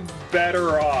little bit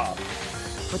better off.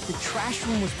 But the trash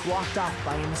room was blocked off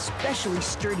by an especially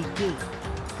sturdy gate,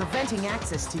 preventing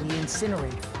access to the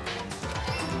incinerator.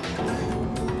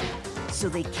 So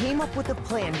they came up with a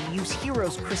plan to use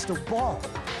Hiro's crystal ball,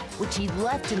 which he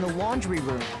left in the laundry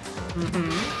room.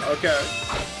 Okay.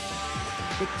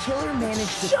 The killer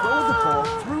managed to throw the ball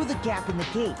through the gap in the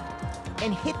gate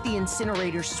and hit the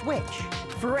incinerator switch.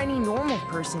 For any normal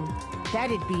person,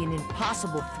 that'd be an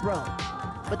impossible throw.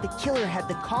 But the killer had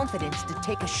the confidence to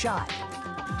take a shot.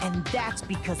 And that's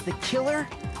because the killer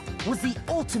was the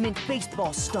ultimate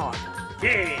baseball star.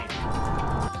 Yeah!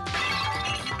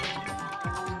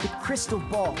 The crystal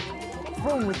ball,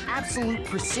 thrown with absolute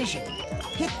precision,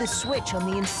 hit the switch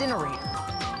on the incinerator,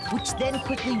 which then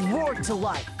quickly roared to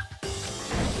life.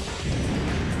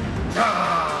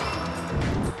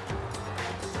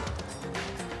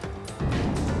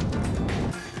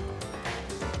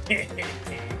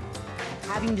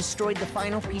 Having destroyed the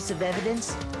final piece of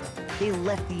evidence, they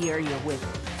left the area with,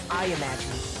 I imagine,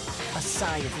 a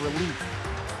sigh of relief.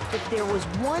 But there was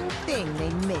one thing they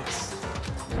missed.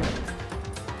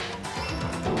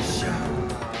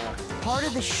 Part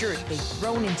of the shirt they'd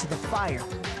thrown into the fire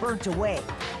burnt away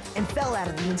and fell out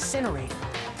of the incinerator.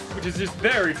 Which is just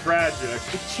very tragic.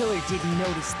 The killer didn't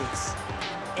notice this,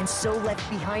 and so left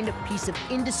behind a piece of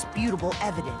indisputable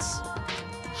evidence.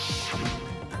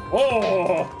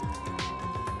 Oh!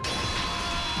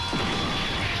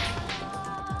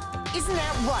 Isn't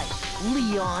that right,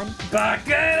 Leon? Back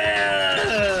at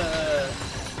it!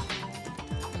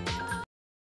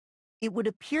 It would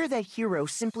appear that Hiro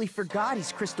simply forgot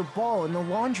his crystal ball in the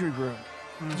laundry room.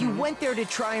 You went there to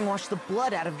try and wash the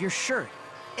blood out of your shirt,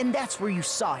 and that's where you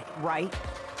saw it, right?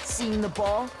 Seeing the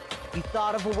ball, you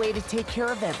thought of a way to take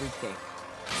care of everything.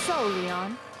 So,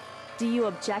 Leon, do you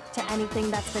object to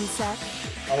anything that's been said?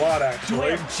 A lot, actually. Do I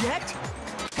object?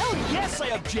 Hell yes, I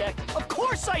object! Of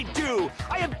course I do!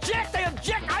 I object! I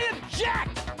object! I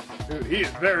object! Dude, he is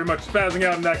very much spazzing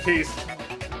out in that case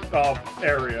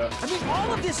area. I mean,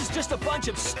 all of this is just a bunch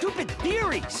of stupid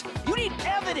theories. You need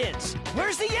evidence.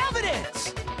 Where's the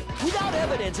evidence? Without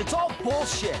evidence, it's all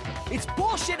bullshit. It's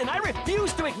bullshit and I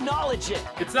refuse to acknowledge it.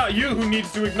 It's not you who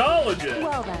needs to acknowledge it.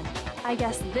 Well then, I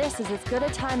guess this is as good a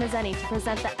time as any to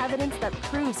present the evidence that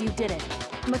proves you did it.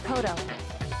 Makoto,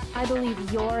 I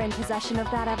believe you're in possession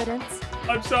of that evidence.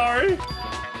 I'm sorry.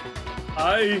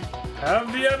 I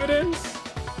have the evidence.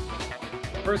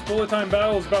 First bullet time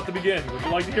battle is about to begin. Would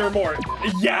you like to hear more?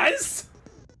 Yes!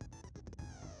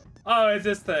 Oh, it's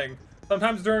this thing.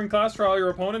 Sometimes during class trial, your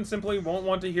opponent simply won't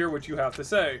want to hear what you have to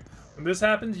say. When this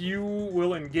happens, you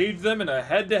will engage them in a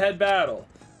head-to-head battle.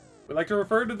 We like to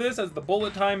refer to this as the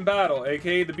bullet time battle,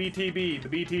 aka the BTB, the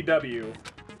BTW.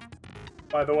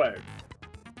 By the way,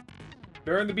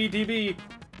 during the BTB,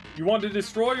 you want to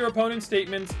destroy your opponent's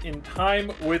statements in time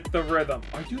with the rhythm.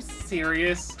 Are you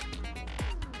serious?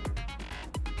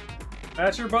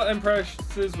 Match your button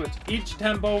presses with each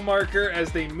tempo marker as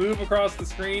they move across the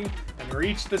screen and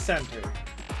reach the center.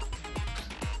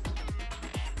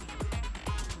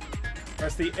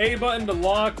 Press the A button to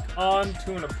lock on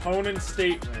to an opponent's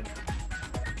statement.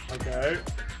 Okay.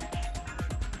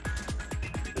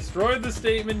 Destroy the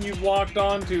statement you've locked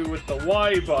onto with the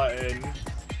Y button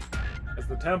as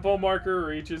the tempo marker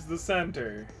reaches the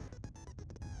center.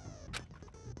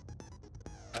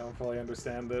 I don't fully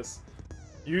understand this.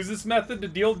 Use this method to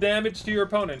deal damage to your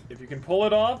opponent. If you can pull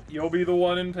it off, you'll be the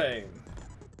one in pain.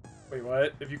 Wait,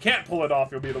 what? If you can't pull it off,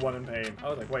 you'll be the one in pain. I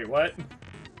was like, wait, what?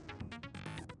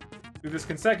 Do this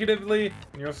consecutively,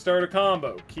 and you'll start a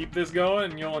combo. Keep this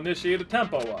going, and you'll initiate a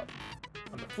tempo up.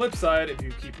 On the flip side, if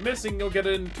you keep missing, you'll get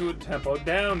into a tempo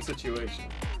down situation.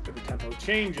 If the tempo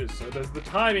changes, so does the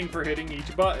timing for hitting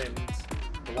each button.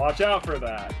 So watch out for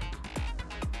that.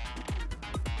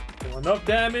 Deal enough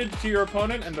damage to your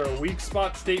opponent, and their weak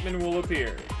spot statement will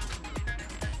appear.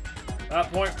 At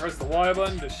that point, press the Y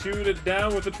button to shoot it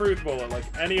down with a truth bullet, like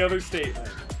any other statement.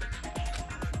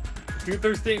 Shoot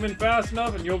their statement fast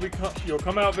enough, and you'll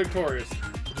come out victorious.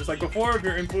 Just like before, if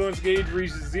your influence gauge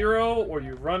reaches 0 or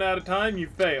you run out of time, you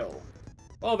fail.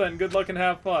 Well then, good luck and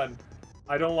have fun.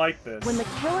 I don't like this. When the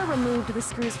killer removed the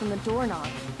screws from the doorknob,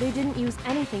 they didn't use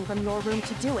anything from your room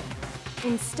to do it.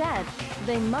 Instead,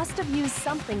 they must have used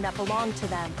something that belonged to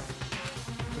them.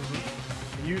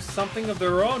 They used something of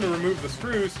their own to remove the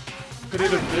screws. Could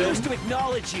it have been? I refuse to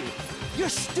acknowledge you. You're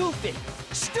stupid.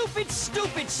 Stupid,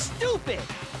 stupid, stupid.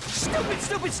 Stupid,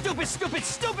 stupid, stupid, stupid,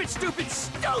 stupid, stupid,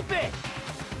 stupid!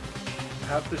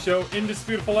 Have to show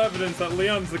indisputable evidence that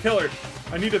Leon's the killer.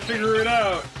 I need to figure it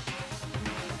out.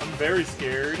 I'm very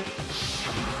scared.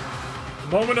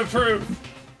 Moment of truth.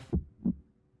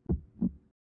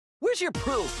 Where's your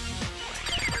proof?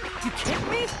 You kidding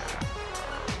me?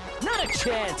 Not a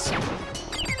chance.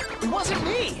 It wasn't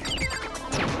me.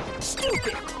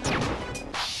 Stupid.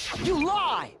 You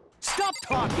lie. Stop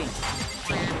talking.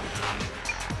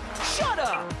 Shut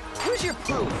up! Where's your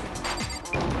proof?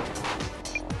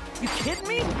 You kidding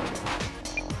me?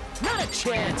 Not a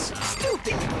chance!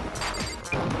 Stupid!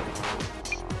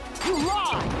 You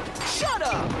lie! Shut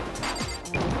up!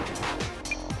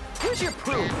 Where's your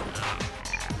proof?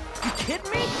 You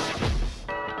kidding me?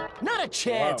 Not a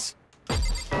chance! Wow.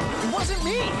 It wasn't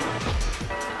me!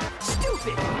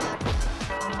 Stupid!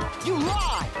 You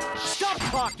lie! Stop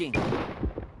talking!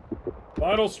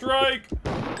 Final strike!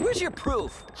 Where's your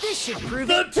proof? This should prove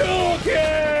the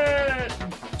toolkit!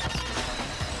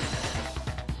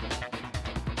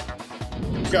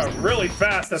 Got really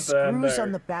fast at the end there. Screws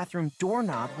on the bathroom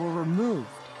doorknob were removed.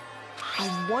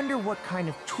 I wonder what kind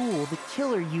of tool the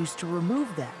killer used to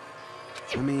remove them.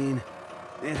 I mean,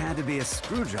 it had to be a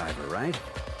screwdriver, right?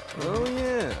 Oh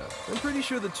yeah, I'm pretty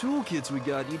sure the toolkits we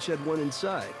got each had one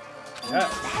inside. Yeah.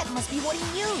 That must be what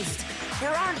he used.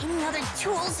 There aren't any other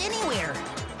tools anywhere.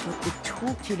 But the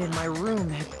toolkit in my room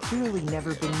had clearly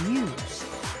never been used.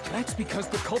 That's because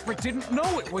the culprit didn't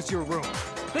know it was your room.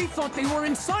 They thought they were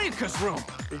in Sayaka's room.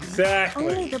 Exactly.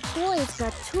 Only the boys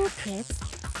got toolkits,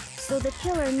 so the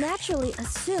killer naturally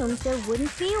assumed there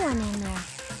wouldn't be one in there.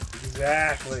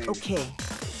 Exactly. Okay,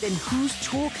 then whose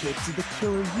toolkit did the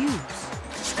killer use?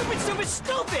 Stupid, stupid,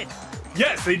 stupid!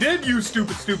 Yes, they did use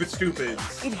stupid, stupid, stupid.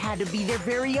 It had to be their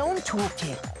very own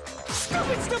toolkit.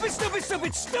 Stupid, stupid, stupid,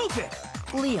 stupid, stupid!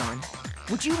 Leon,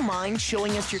 would you mind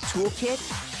showing us your toolkit?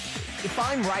 If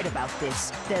I'm right about this,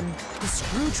 then the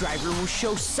screwdriver will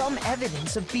show some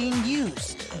evidence of being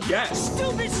used. Yes.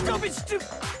 Stupid, stupid, stupid!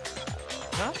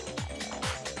 Huh?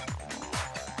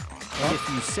 If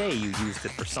you say you used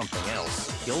it for something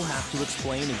else, you'll have to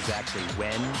explain exactly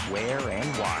when, where,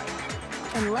 and why.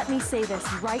 And let me say this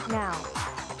right now.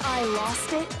 I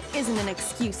lost it isn't an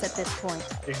excuse at this point.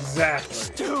 Exactly.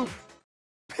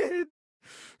 Stupid.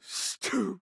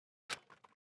 Stupid.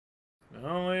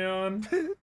 No, Leon.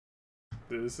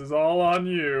 This is all on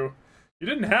you. You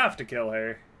didn't have to kill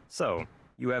her. So,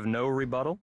 you have no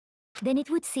rebuttal? Then it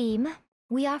would seem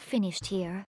we are finished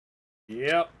here.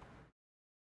 Yep.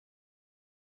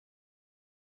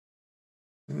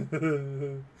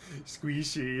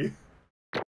 Squishy.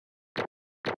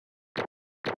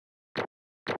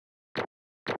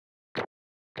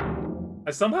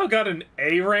 I somehow got an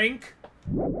A rank.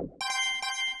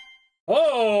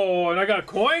 Oh, and I got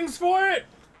coins for it?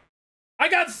 I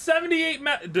got 78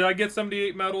 Did I get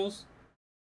 78 medals?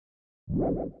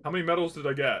 How many medals did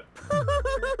I get?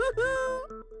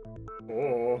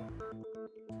 Oh.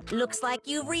 Looks like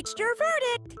you've reached your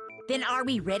verdict. Then are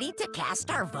we ready to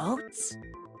cast our votes?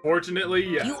 Fortunately,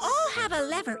 yes. You all have a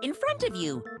lever in front of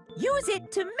you. Use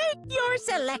it to make your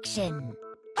selection.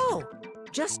 Oh,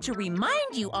 just to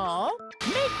remind you all,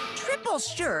 make triple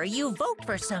sure you vote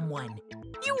for someone.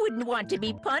 You wouldn't want to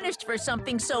be punished for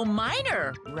something so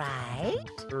minor, right?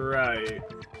 Right.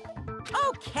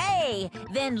 Okay,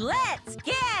 then let's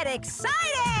get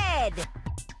excited!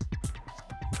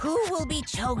 Who will be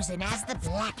chosen as the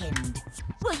Blackened?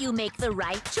 Will you make the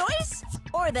right choice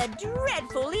or the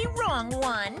dreadfully wrong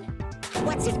one?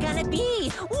 What's it gonna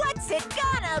be? What's it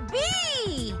gonna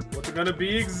be? What's it gonna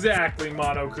be exactly,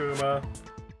 Monokuma?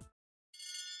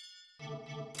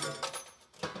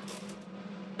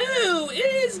 Who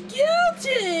is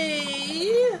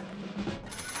guilty?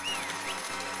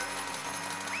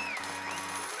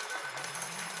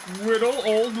 Riddle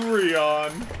old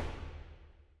Rion.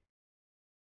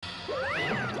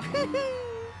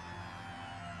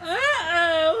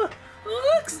 Uh-oh!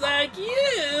 Looks like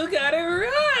you got it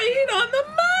right on the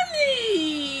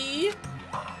money!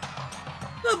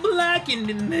 The Blackened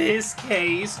in this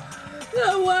case,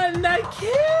 the one that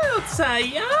killed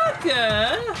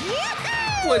Sayaka,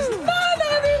 was none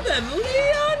other than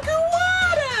Leon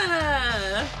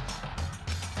Kawada!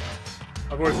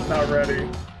 My voice is not ready.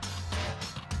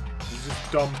 He's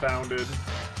just dumbfounded.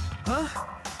 Huh?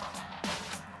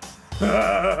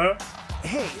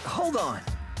 Hey, hold on.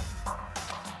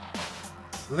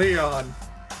 Leon,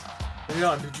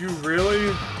 did you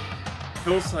really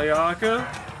kill Sayaka?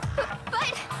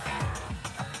 But...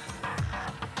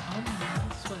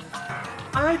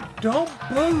 I don't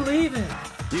believe it.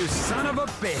 You son of a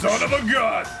bitch. Son of a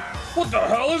gun! What the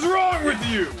hell is wrong with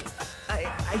you?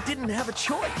 I didn't have a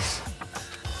choice.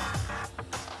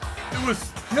 It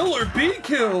was kill or be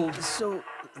killed. So,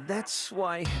 that's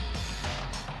why...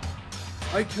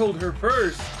 I killed her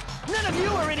first. None of you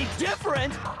are any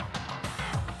different!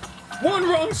 One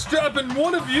wrong step and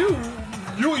one of you'd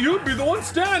be the one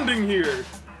standing here.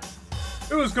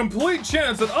 It was complete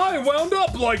chance that I wound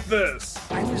up like this.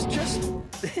 I was just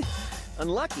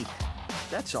unlucky,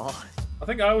 that's all. I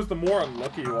think I was the more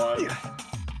unlucky one.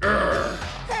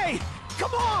 Hey,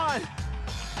 come on!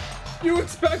 You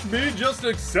expect me just to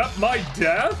accept my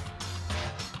death?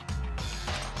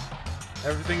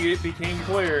 Everything became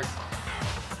clear.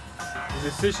 The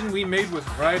decision we made was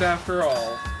right after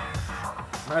all.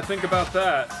 When I think about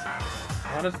that,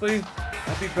 honestly,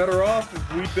 I'd be better off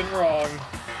if we'd been wrong.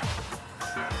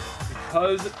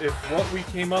 Because if what we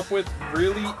came up with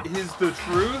really is the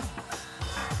truth,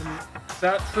 then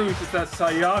that truth is that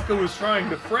Sayaka was trying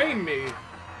to frame me.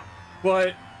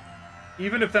 But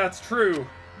even if that's true,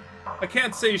 I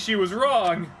can't say she was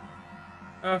wrong.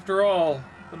 After all,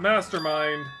 the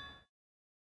mastermind.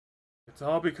 It's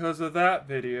all because of that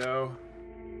video.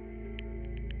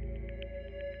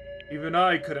 Even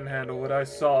I couldn't handle what I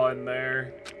saw in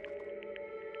there.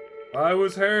 If I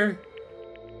was her,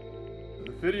 if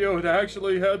the video had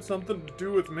actually had something to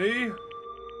do with me,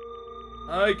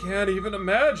 I can't even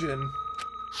imagine.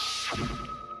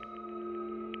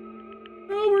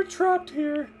 Now we're trapped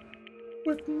here,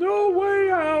 with no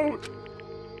way out.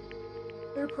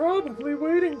 They're probably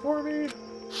waiting for me.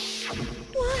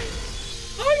 What?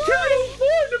 I can't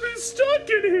afford to be stuck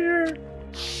in here!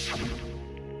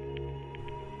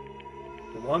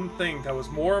 The one thing that was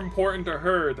more important to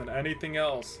her than anything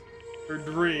else, her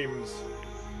dreams,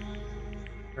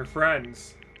 her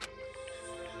friends.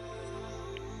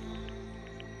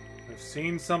 I've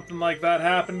seen something like that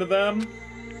happen to them.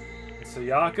 And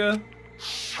Sayaka?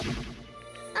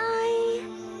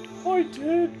 I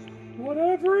did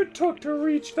whatever it took to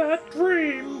reach that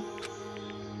dream.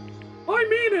 I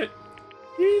mean it!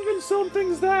 Even some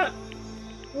things that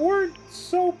weren't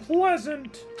so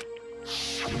pleasant.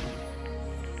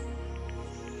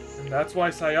 And that's why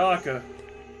Sayaka,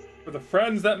 for the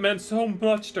friends that meant so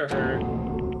much to her,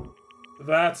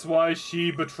 that's why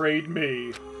she betrayed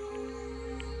me.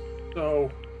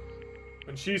 So,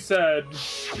 when she said,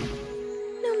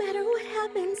 No matter what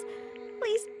happens,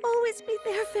 please always be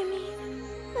there for me.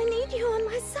 I need you on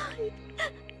my side.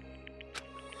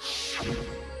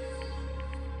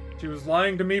 she was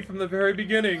lying to me from the very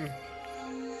beginning.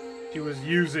 She was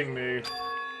using me.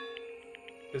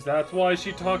 Is that why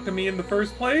she talked to me in the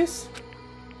first place?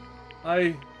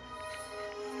 I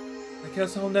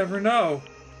guess I'll never know.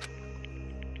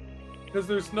 Because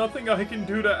there's nothing I can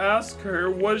do to ask her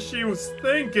what she was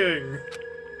thinking.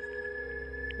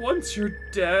 Once you're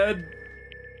dead,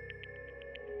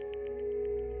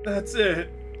 that's it.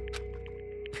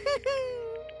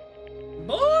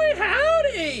 Boy,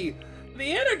 howdy!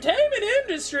 The entertainment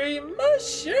industry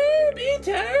must sure be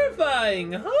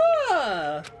terrifying,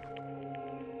 huh?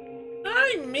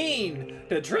 I mean,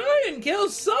 to try and kill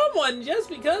someone just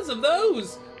because of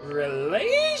those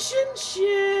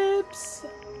relationships.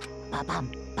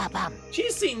 Ba-bum, ba-bum. She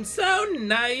seemed so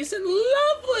nice and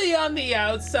lovely on the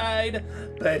outside,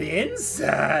 but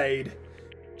inside,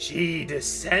 she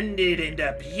descended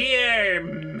into pure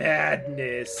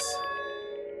madness.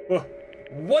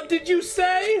 What did you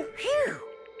say? Phew.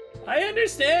 I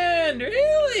understand,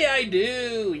 really I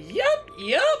do. Yup.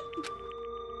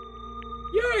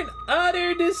 You're in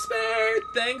utter despair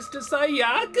thanks to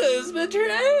Sayaka's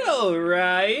betrayal,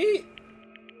 right?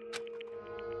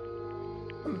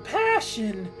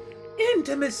 Compassion,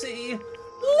 intimacy,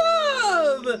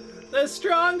 love! The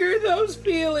stronger those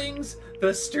feelings,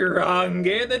 the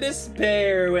stronger the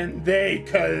despair when they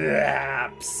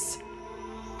collapse.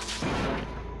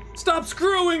 Stop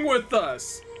screwing with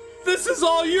us! This is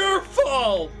all your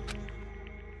fault!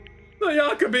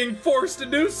 Sayaka being forced to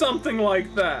do something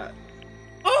like that.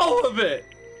 All of it!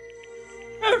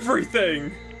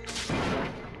 Everything!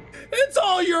 It's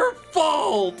all your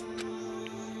fault!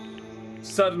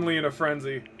 Suddenly in a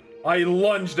frenzy, I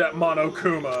lunged at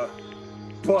Monokuma,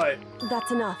 but...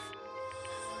 That's enough.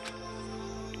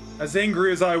 As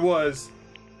angry as I was,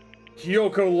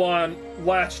 Kyoko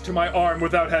latched to my arm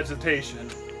without hesitation.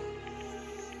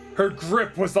 Her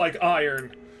grip was like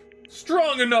iron,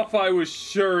 strong enough I was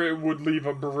sure it would leave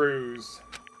a bruise.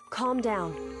 Calm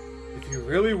down. If you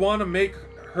really want to make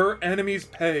her enemies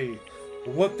pay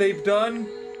for what they've done,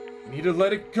 you need to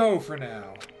let it go for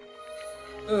now.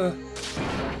 Dang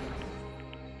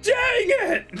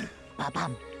it!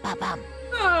 Ba-bum, ba-bum.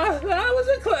 Ah, that was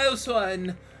a close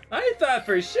one. I thought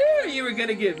for sure you were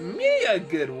gonna give me a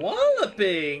good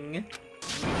walloping.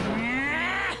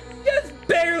 Just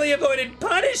barely avoided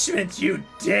punishment, you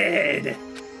did!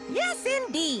 Yes,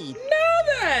 indeed. Now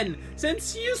then,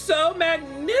 since you so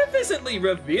magnificently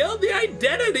revealed the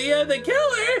identity of the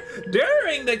killer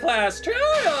during the class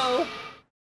trial,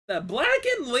 the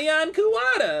blackened Leon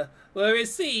Kuwata will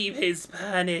receive his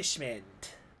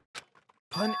punishment.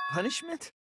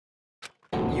 Punishment?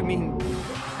 You mean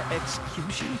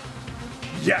execution?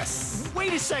 Yes!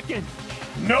 Wait a second!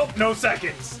 Nope, no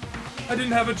seconds! I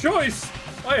didn't have a choice!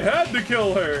 I had to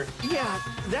kill her! Yeah,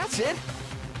 that's it.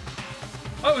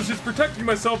 I was just protecting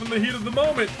myself in the heat of the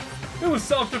moment. It was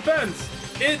self-defense.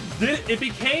 It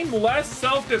became less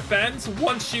self-defense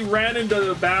once she ran into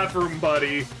the bathroom,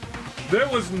 buddy. There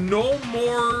was no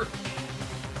more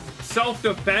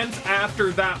self-defense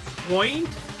after that point,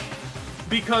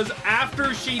 because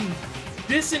after she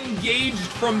disengaged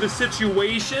from the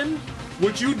situation,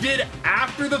 what you did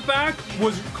after the fact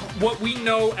was what we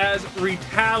know as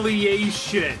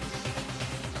retaliation.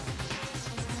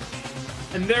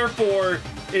 And therefore,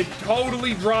 it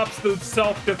totally drops the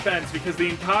self-defense because the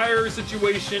entire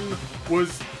situation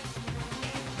was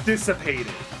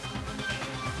dissipated.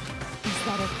 Is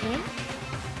that okay?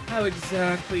 How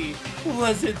exactly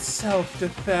was it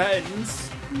self-defense?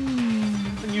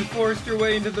 When you forced your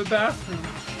way into the bathroom,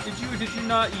 did you or did you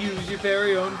not use your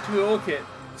very own toolkit?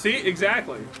 See,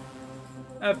 exactly.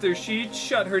 After she'd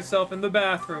shut herself in the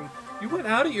bathroom, you went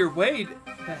out of your way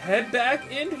to head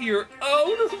back into your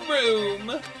own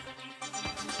room.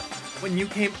 When you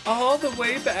came all the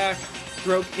way back,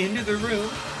 broke into the room,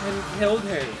 and killed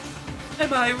her.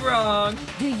 Am I wrong?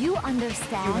 Do you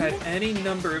understand? You had any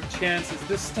number of chances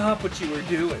to stop what you were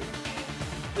doing,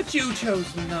 but you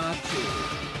chose not to.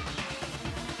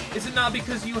 Is it not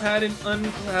because you had an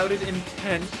unclouded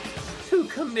intent to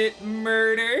commit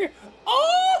murder?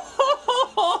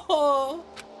 Oh!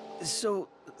 So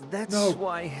that's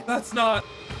why... That's not...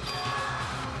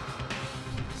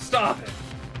 Stop it.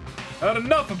 Had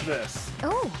enough of this.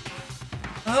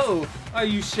 Oh, are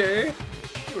you sure?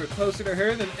 You were closer to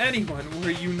her than anyone,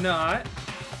 were you not?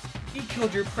 He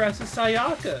killed your precious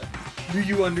Sayaka. Do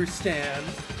you understand?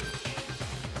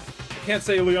 I can't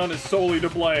say Leon is solely to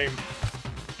blame.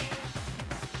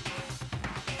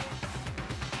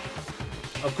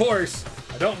 Of course,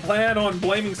 I don't plan on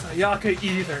blaming Sayaka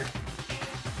either.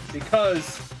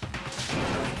 Because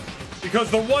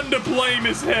the one to blame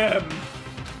is him.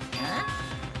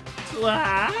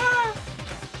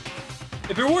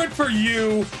 If it weren't for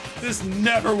you, this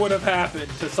never would have happened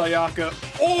to Sayaka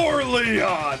or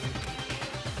Leon.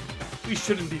 We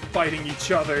shouldn't be fighting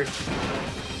each other.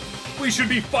 We should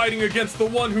be fighting against the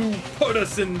one who put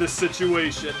us in this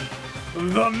situation.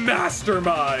 The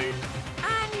mastermind.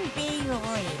 Unbelievable.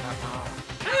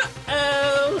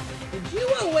 Uh-oh! Did you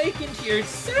awaken to your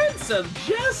sense of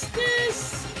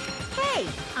justice? Hey,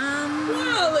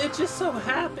 Well, it just so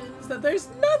happens that there's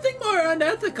nothing more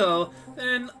unethical than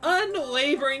an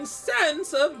unwavering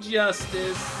sense of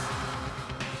justice.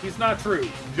 He's not true.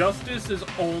 Justice is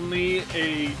only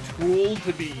a tool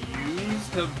to be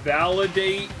used to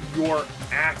validate your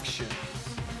actions.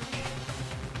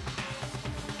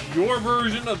 Your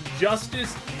version of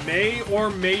justice may or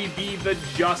may be the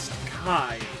just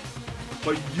kind,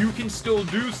 but you can still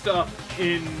do stuff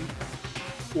in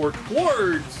or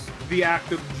towards the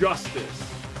act of justice.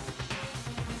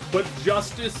 But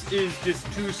justice is just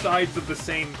two sides of the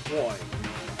same coin.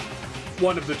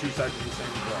 One of the two sides of the same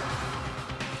coin.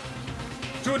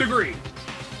 To a degree,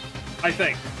 I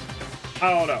think. I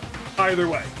don't know. Either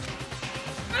way.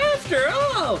 After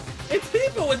all, it's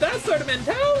people with that sort of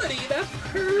mentality that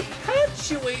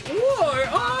perpetuate war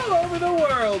all over the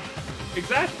world.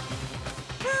 Exactly.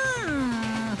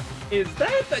 Is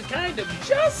that the kind of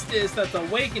justice that's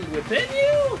awakened within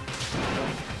you?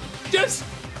 Just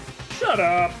shut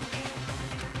up.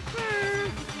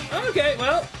 Okay,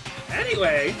 well,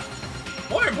 anyway,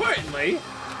 more importantly,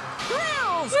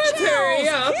 Grills, let's hurry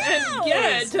chills, up and gills.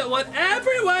 get to what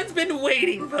everyone's been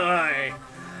waiting for.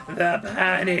 The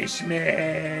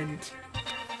punishment.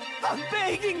 I'm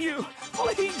begging you!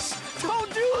 Please,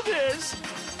 don't do this!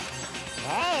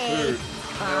 Hey.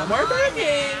 No more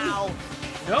begging.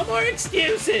 No more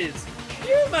excuses.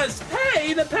 You must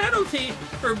pay the penalty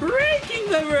for breaking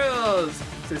the rules.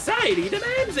 Society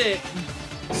demands it.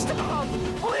 Stop,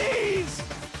 please!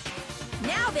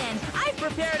 Now then, I've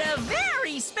prepared a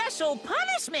very special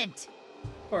punishment.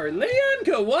 For Leon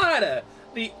Kawada,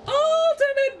 the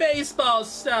ultimate baseball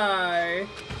star.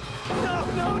 No,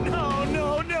 no, no,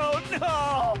 no, no,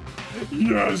 no!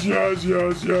 Yes, yes,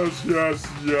 yes, yes, yes,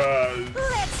 yes.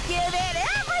 Let's give it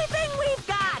everything we've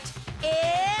got.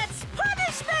 It's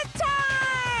punishment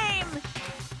time!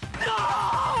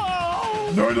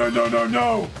 No! No, no, no, no,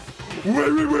 no!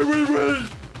 Wait, wait, wait, wait, wait!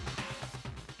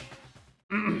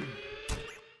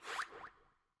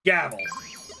 Gavel.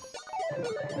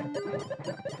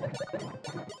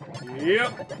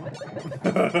 Yep.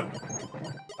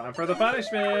 Time for the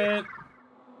punishment.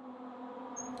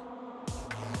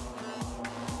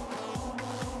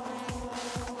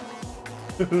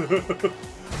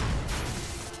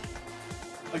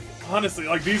 Like, honestly,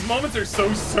 like, these moments are so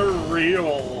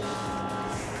surreal.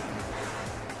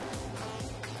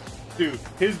 Dude,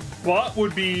 his butt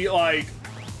would be, like,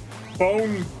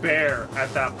 bone bare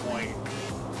at that point.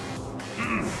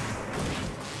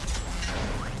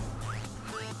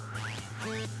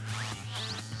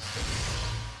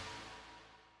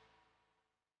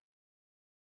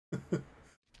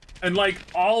 And, like,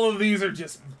 all of these are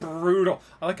just brutal.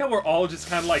 I like how we're all just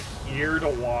kind of, like, here to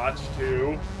watch,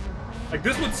 too. Like,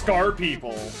 this would scar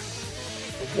people.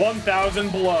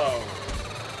 1,000 below.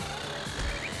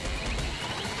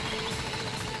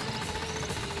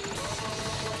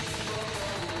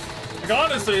 Like,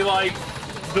 honestly, like,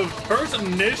 the first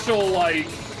initial, like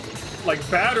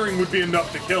battering would be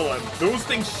enough to kill him. Those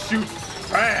things shoot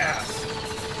fast.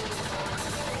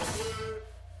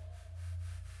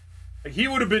 Like, he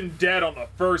would have been dead on the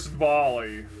first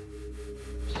volley.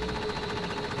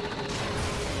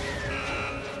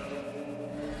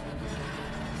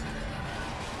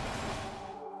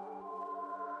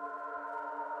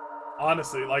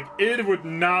 Honestly, like, it would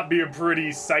not be a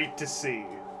pretty sight to see.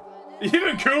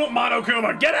 Even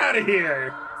Monokuma, get out of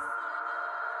here!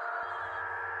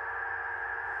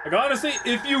 Like, honestly,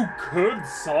 if you could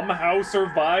somehow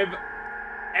survive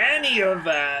any of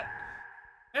that,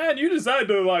 and you decide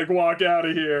to, like, walk out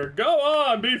of here, go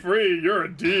on, be free, you're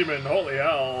a demon, holy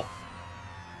hell.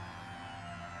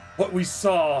 What we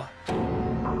saw,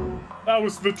 that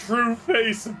was the true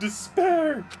face of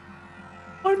despair.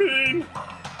 I mean,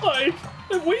 like,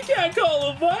 if we can't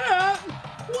call it that,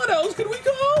 what else could we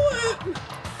call it?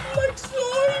 Like,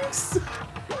 zoinks!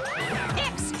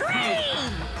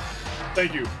 Extreme!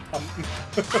 Thank you.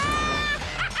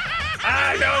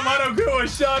 Ah, no, Monokuma,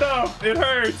 shut up! It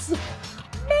hurts!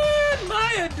 Man,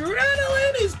 my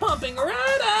adrenaline is pumping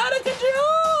right out of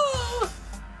control!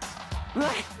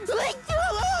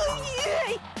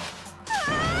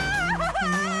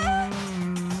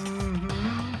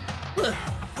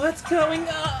 What's going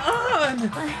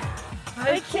on?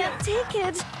 I can't take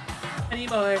it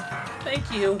anymore.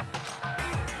 Thank you.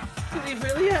 Do we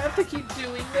really have to keep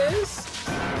doing this?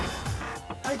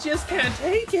 I I just can't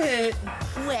take it.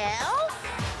 Well?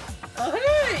 Oh,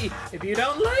 hey! If you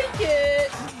don't like it,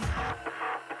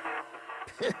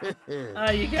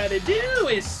 all you gotta do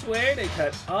is swear to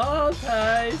cut all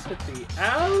ties with the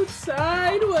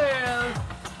outside world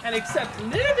and accept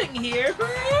living here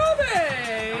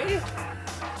forever.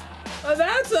 Well,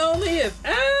 that's only if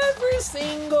every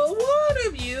single one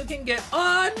of you can get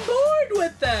on board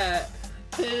with that.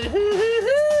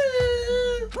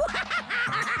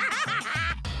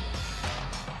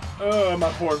 Oh, my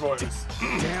poor voice.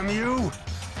 Damn you!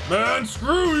 Man,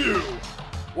 screw you!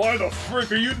 Why the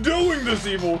frick are you doing this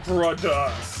evil crud to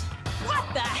us?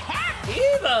 What the heck?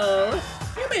 Evil?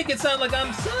 You make it sound like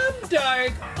I'm some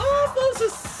dark, awful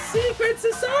secret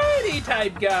society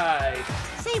type guy.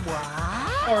 Say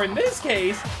what? Or in this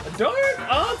case, a dark,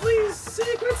 awfully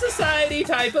secret society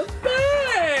type of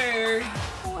bear.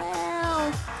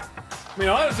 Well... I mean,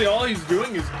 honestly, all he's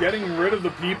doing is getting rid of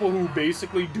the people who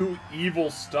basically do evil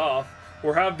stuff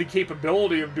or have the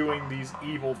capability of doing these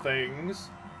evil things.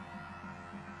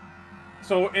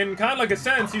 So, in kind of like a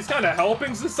sense, he's kind of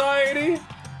helping society,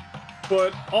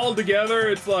 but altogether,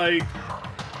 it's like,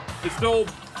 it's still,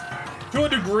 to a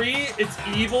degree, it's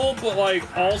evil, but like,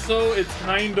 also, it's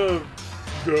kind of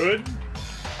good,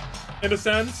 in a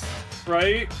sense,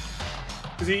 right?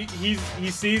 Because he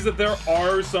sees that there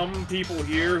are some people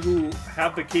here who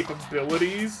have the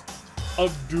capabilities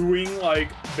of doing,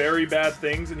 like, very bad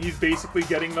things, and he's basically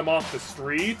getting them off the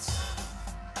streets,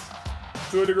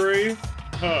 to a degree.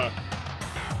 Huh.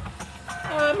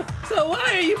 So why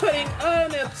are you putting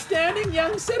an upstanding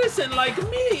young citizen like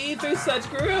me through such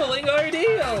grueling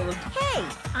ordeal? Hey,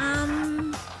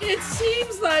 It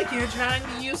seems like you're trying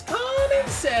to use common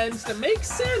sense to make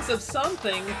sense of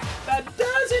something that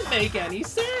doesn't make any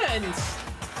sense.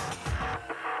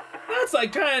 That's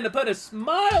like trying to put a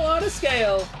smile on a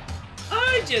scale.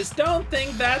 I just don't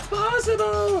think that's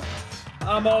possible.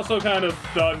 I'm also kind of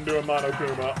done doing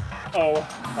Monokuma. Oh.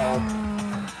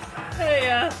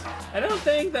 Hey, I don't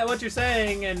think that what you're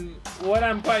saying and what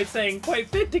I'm quite saying quite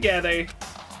fit together.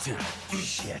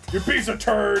 Shit. You piece of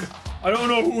turd! I don't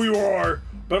know who you are,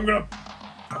 but I'm gonna...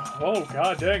 Oh,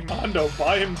 god dang, Mondo,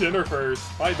 buy him dinner first.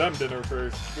 Buy them dinner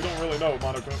first. We don't really know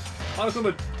Monokuma.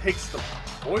 Monokuma takes the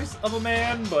voice of a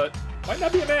man, but might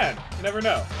not be a man. You never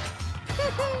know.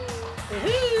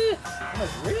 You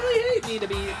must really hate me to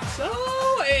be so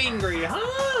angry,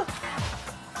 huh?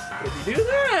 But if you do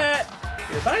that,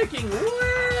 you're biking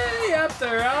way up the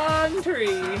wrong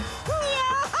tree.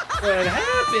 What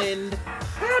happened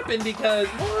because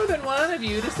more than one of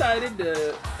you decided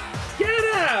to get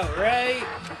out, right?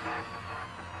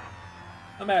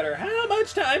 No matter how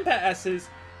much time passes,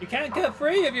 you can't get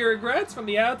free of your regrets from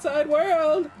the outside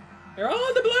world. You're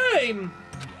all to blame.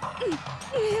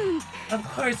 Of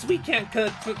course, we can't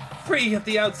get free of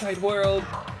the outside world,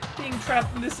 being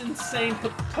trapped in this insane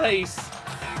place.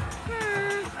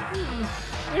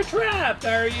 You're trapped,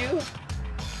 are you?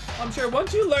 I'm sure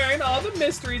once you learn all the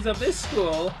mysteries of this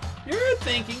school, your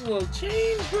thinking will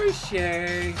change for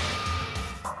sure.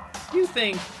 You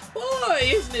think, boy,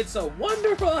 isn't it so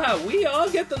wonderful how we all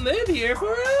get to live here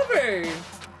forever?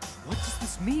 What does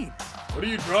this mean? What are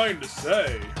you trying to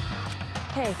say?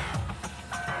 Hey.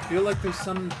 I feel like there's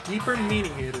some deeper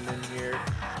meaning hidden in here.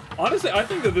 Honestly, I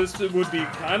think that this would be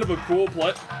kind of a cool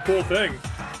thing.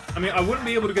 I mean, I wouldn't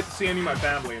be able to get to see any of my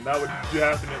family, and that would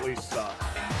definitely suck.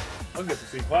 I'll get to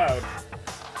see Cloud.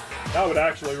 That would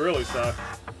actually really suck.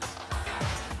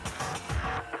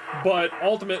 But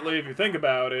ultimately, if you think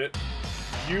about it,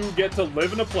 you get to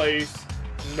live in a place,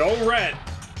 no rent,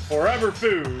 forever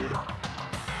food.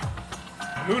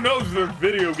 Who knows if there are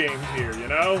video games here, you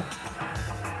know?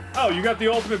 Oh, you got the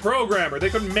ultimate programmer.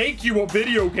 They could make you a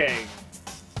video game.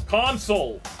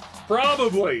 Console.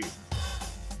 Probably.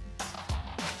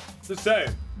 Just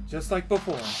saying. Just like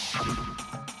before.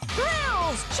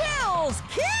 Thrills, chills,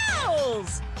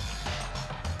 kills!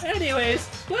 Anyways,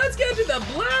 let's get to the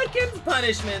blackened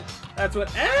punishment. That's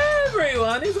what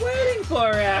everyone is waiting for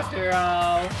after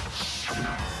all.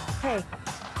 Hey.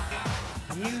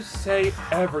 You say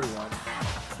everyone.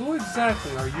 Who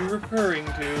exactly are you referring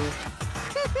to?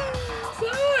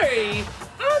 Sorry,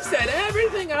 I've said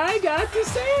everything I got to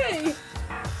say.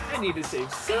 I need to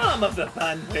save some of the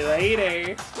fun for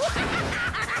later.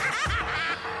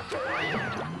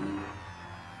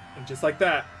 And just like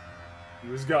that, he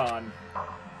was gone.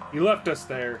 He left us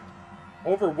there,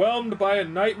 overwhelmed by a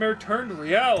nightmare turned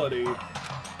reality.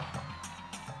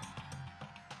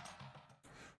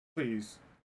 Please.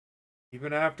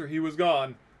 Even after he was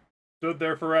gone, stood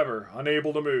there forever,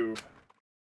 unable to move.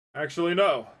 Actually,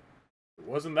 no. It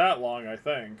wasn't that long, I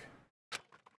think.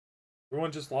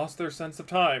 Everyone just lost their sense of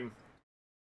time.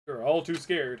 They were all too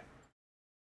scared.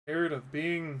 Scared of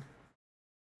being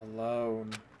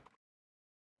alone.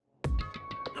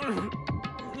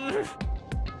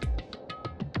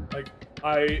 Like,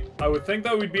 I would think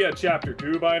that we'd be at chapter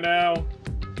 2 by now.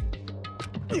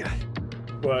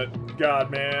 But,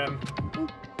 God, man. Oh,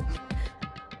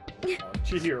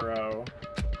 Chihiro.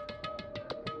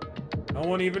 No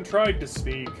one even tried to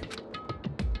speak.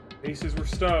 Faces were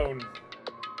stone.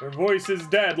 Their voices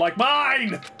dead, like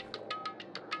mine!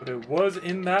 But it was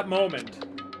in that moment.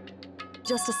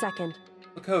 Just a second.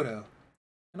 Makoto,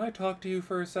 can I talk to you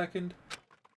for a second?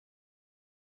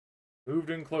 Moved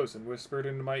in close and whispered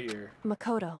into my ear.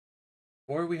 Makoto.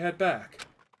 Before we head back,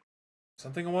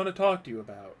 something I want to talk to you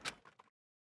about.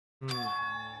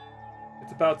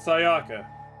 It's about Sayaka,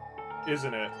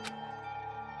 isn't it?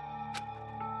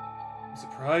 I'm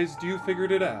surprised you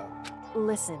figured it out.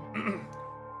 Listen.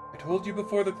 I told you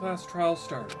before the class trial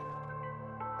started.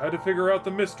 You had to figure out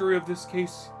the mystery of this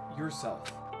case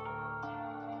yourself.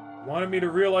 You wanted me to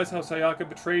realize how Sayaka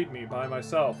betrayed me by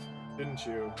myself, didn't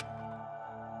you?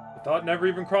 The thought never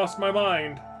even crossed my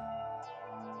mind.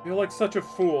 I feel like such a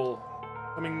fool,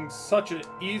 becoming such an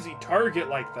easy target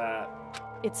like that.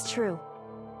 It's true.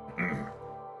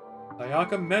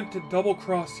 Sayaka meant to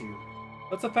double-cross you.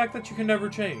 That's a fact that you can never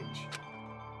change.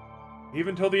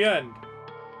 Even till the end,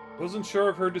 I wasn't sure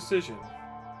of her decision.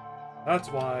 That's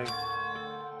why,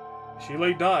 as she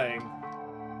lay dying,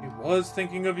 she was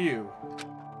thinking of you.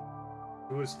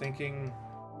 Who was thinking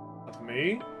of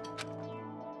me?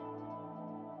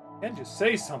 You can't just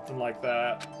say something like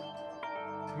that.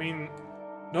 I mean,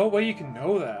 no way you can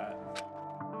know that.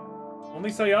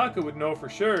 Only Sayaka would know for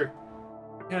sure.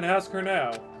 You can't ask her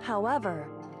now. However...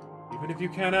 Even if you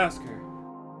can't ask her,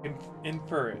 you can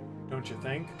infer it, don't you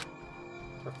think?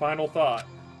 Her final thought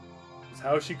is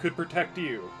how she could protect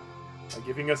you by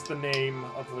giving us the name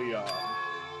of Leon.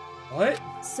 What?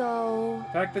 So...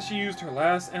 The fact that she used her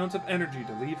last ounce of energy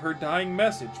to leave her dying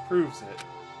message proves it.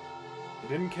 She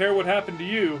didn't care what happened to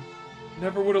you,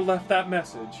 never would have left that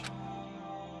message.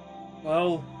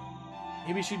 Well,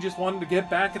 maybe she just wanted to get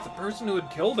back at the person who had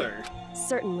killed her.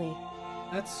 Certainly.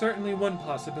 That's certainly one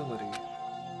possibility.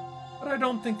 But I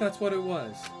don't think that's what it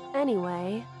was.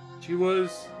 Anyway... She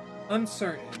was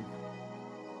uncertain.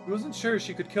 She wasn't sure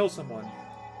she could kill someone,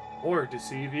 or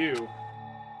deceive you.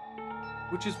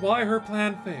 Which is why her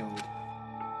plan failed.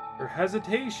 Her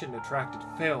hesitation attracted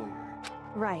failure.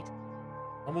 Right.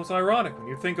 Almost ironic when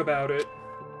you think about it.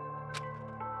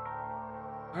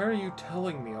 Why are you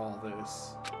telling me all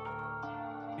this?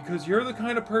 Because you're the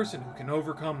kind of person who can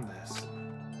overcome this.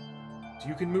 So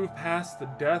you can move past the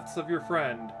deaths of your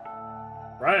friends,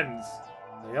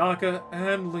 Sayaka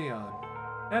and Leon,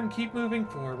 and keep moving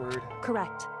forward.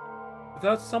 Correct.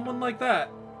 Without someone like that,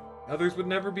 others would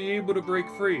never be able to break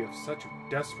free of such a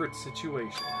desperate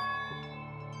situation.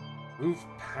 Move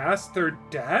past their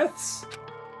deaths?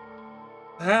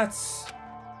 That's...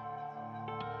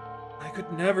 I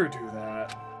could never do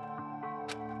that.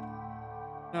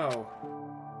 No.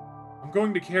 I'm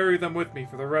going to carry them with me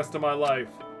for the rest of my life.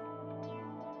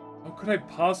 How could I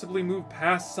possibly move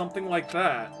past something like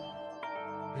that?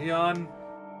 Leon,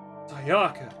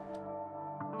 Sayaka.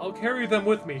 I'll carry them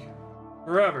with me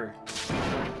forever.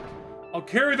 I'll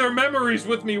carry their memories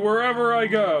with me wherever I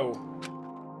go.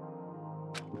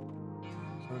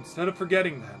 So instead of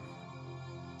forgetting them,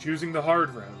 choosing the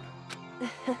hard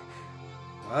road.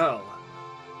 Well,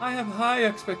 I have high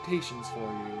expectations for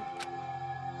you.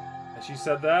 As she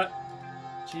said that,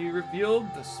 she revealed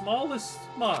the smallest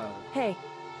smile. Hey.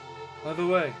 By the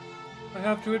way, I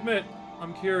have to admit,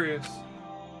 I'm curious.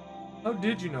 How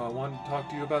did you know I wanted to talk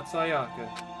to you about Sayaka?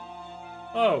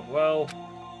 Oh, well...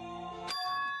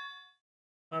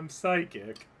 I'm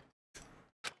psychic.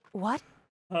 What?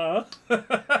 Huh?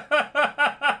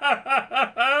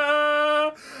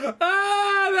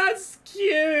 Ah, that's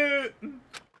cute!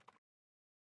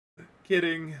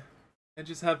 Kidding. I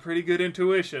just have pretty good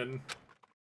intuition.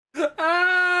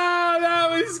 Ah, that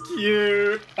was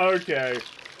cute! Okay.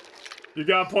 You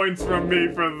got points from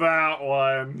me for that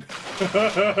one.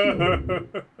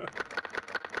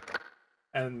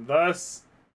 And thus,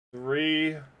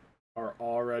 3 are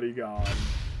already gone.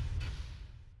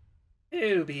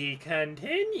 To be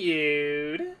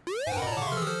continued.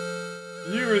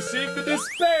 You received the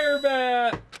despair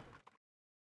bat!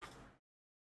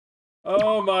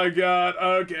 Oh my god,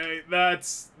 okay,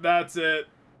 that's it.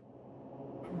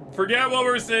 Forget what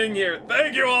we're seeing here.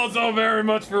 Thank you all so very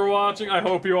much for watching. I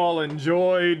hope you all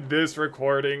enjoyed this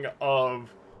recording of...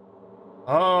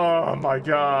 Oh my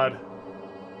god.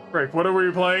 Frick, what are we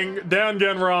playing?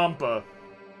 Danganronpa.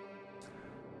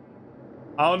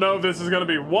 I don't know if this is gonna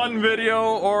be one video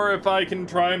or if I can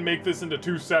try and make this into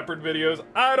 2 separate videos.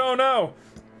 I don't know.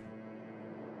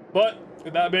 But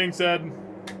with that being said,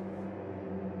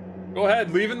 go ahead,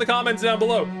 leave in the comments down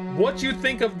below what you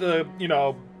think of the, you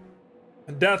know,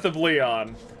 death of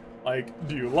Leon. Like,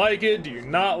 do you like it? Do you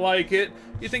not like it?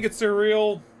 Do you think it's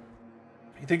surreal?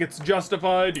 You think it's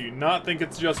justified? Do you not think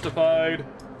it's justified?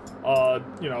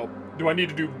 You know, do I need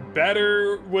to do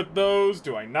better with those?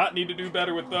 Do I not need to do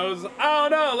better with those? I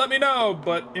don't know, let me know.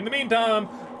 But in the meantime,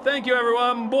 thank you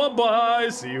everyone, bye-bye.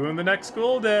 See you in the next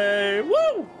school day.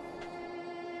 Woo!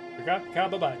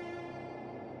 Bye-bye.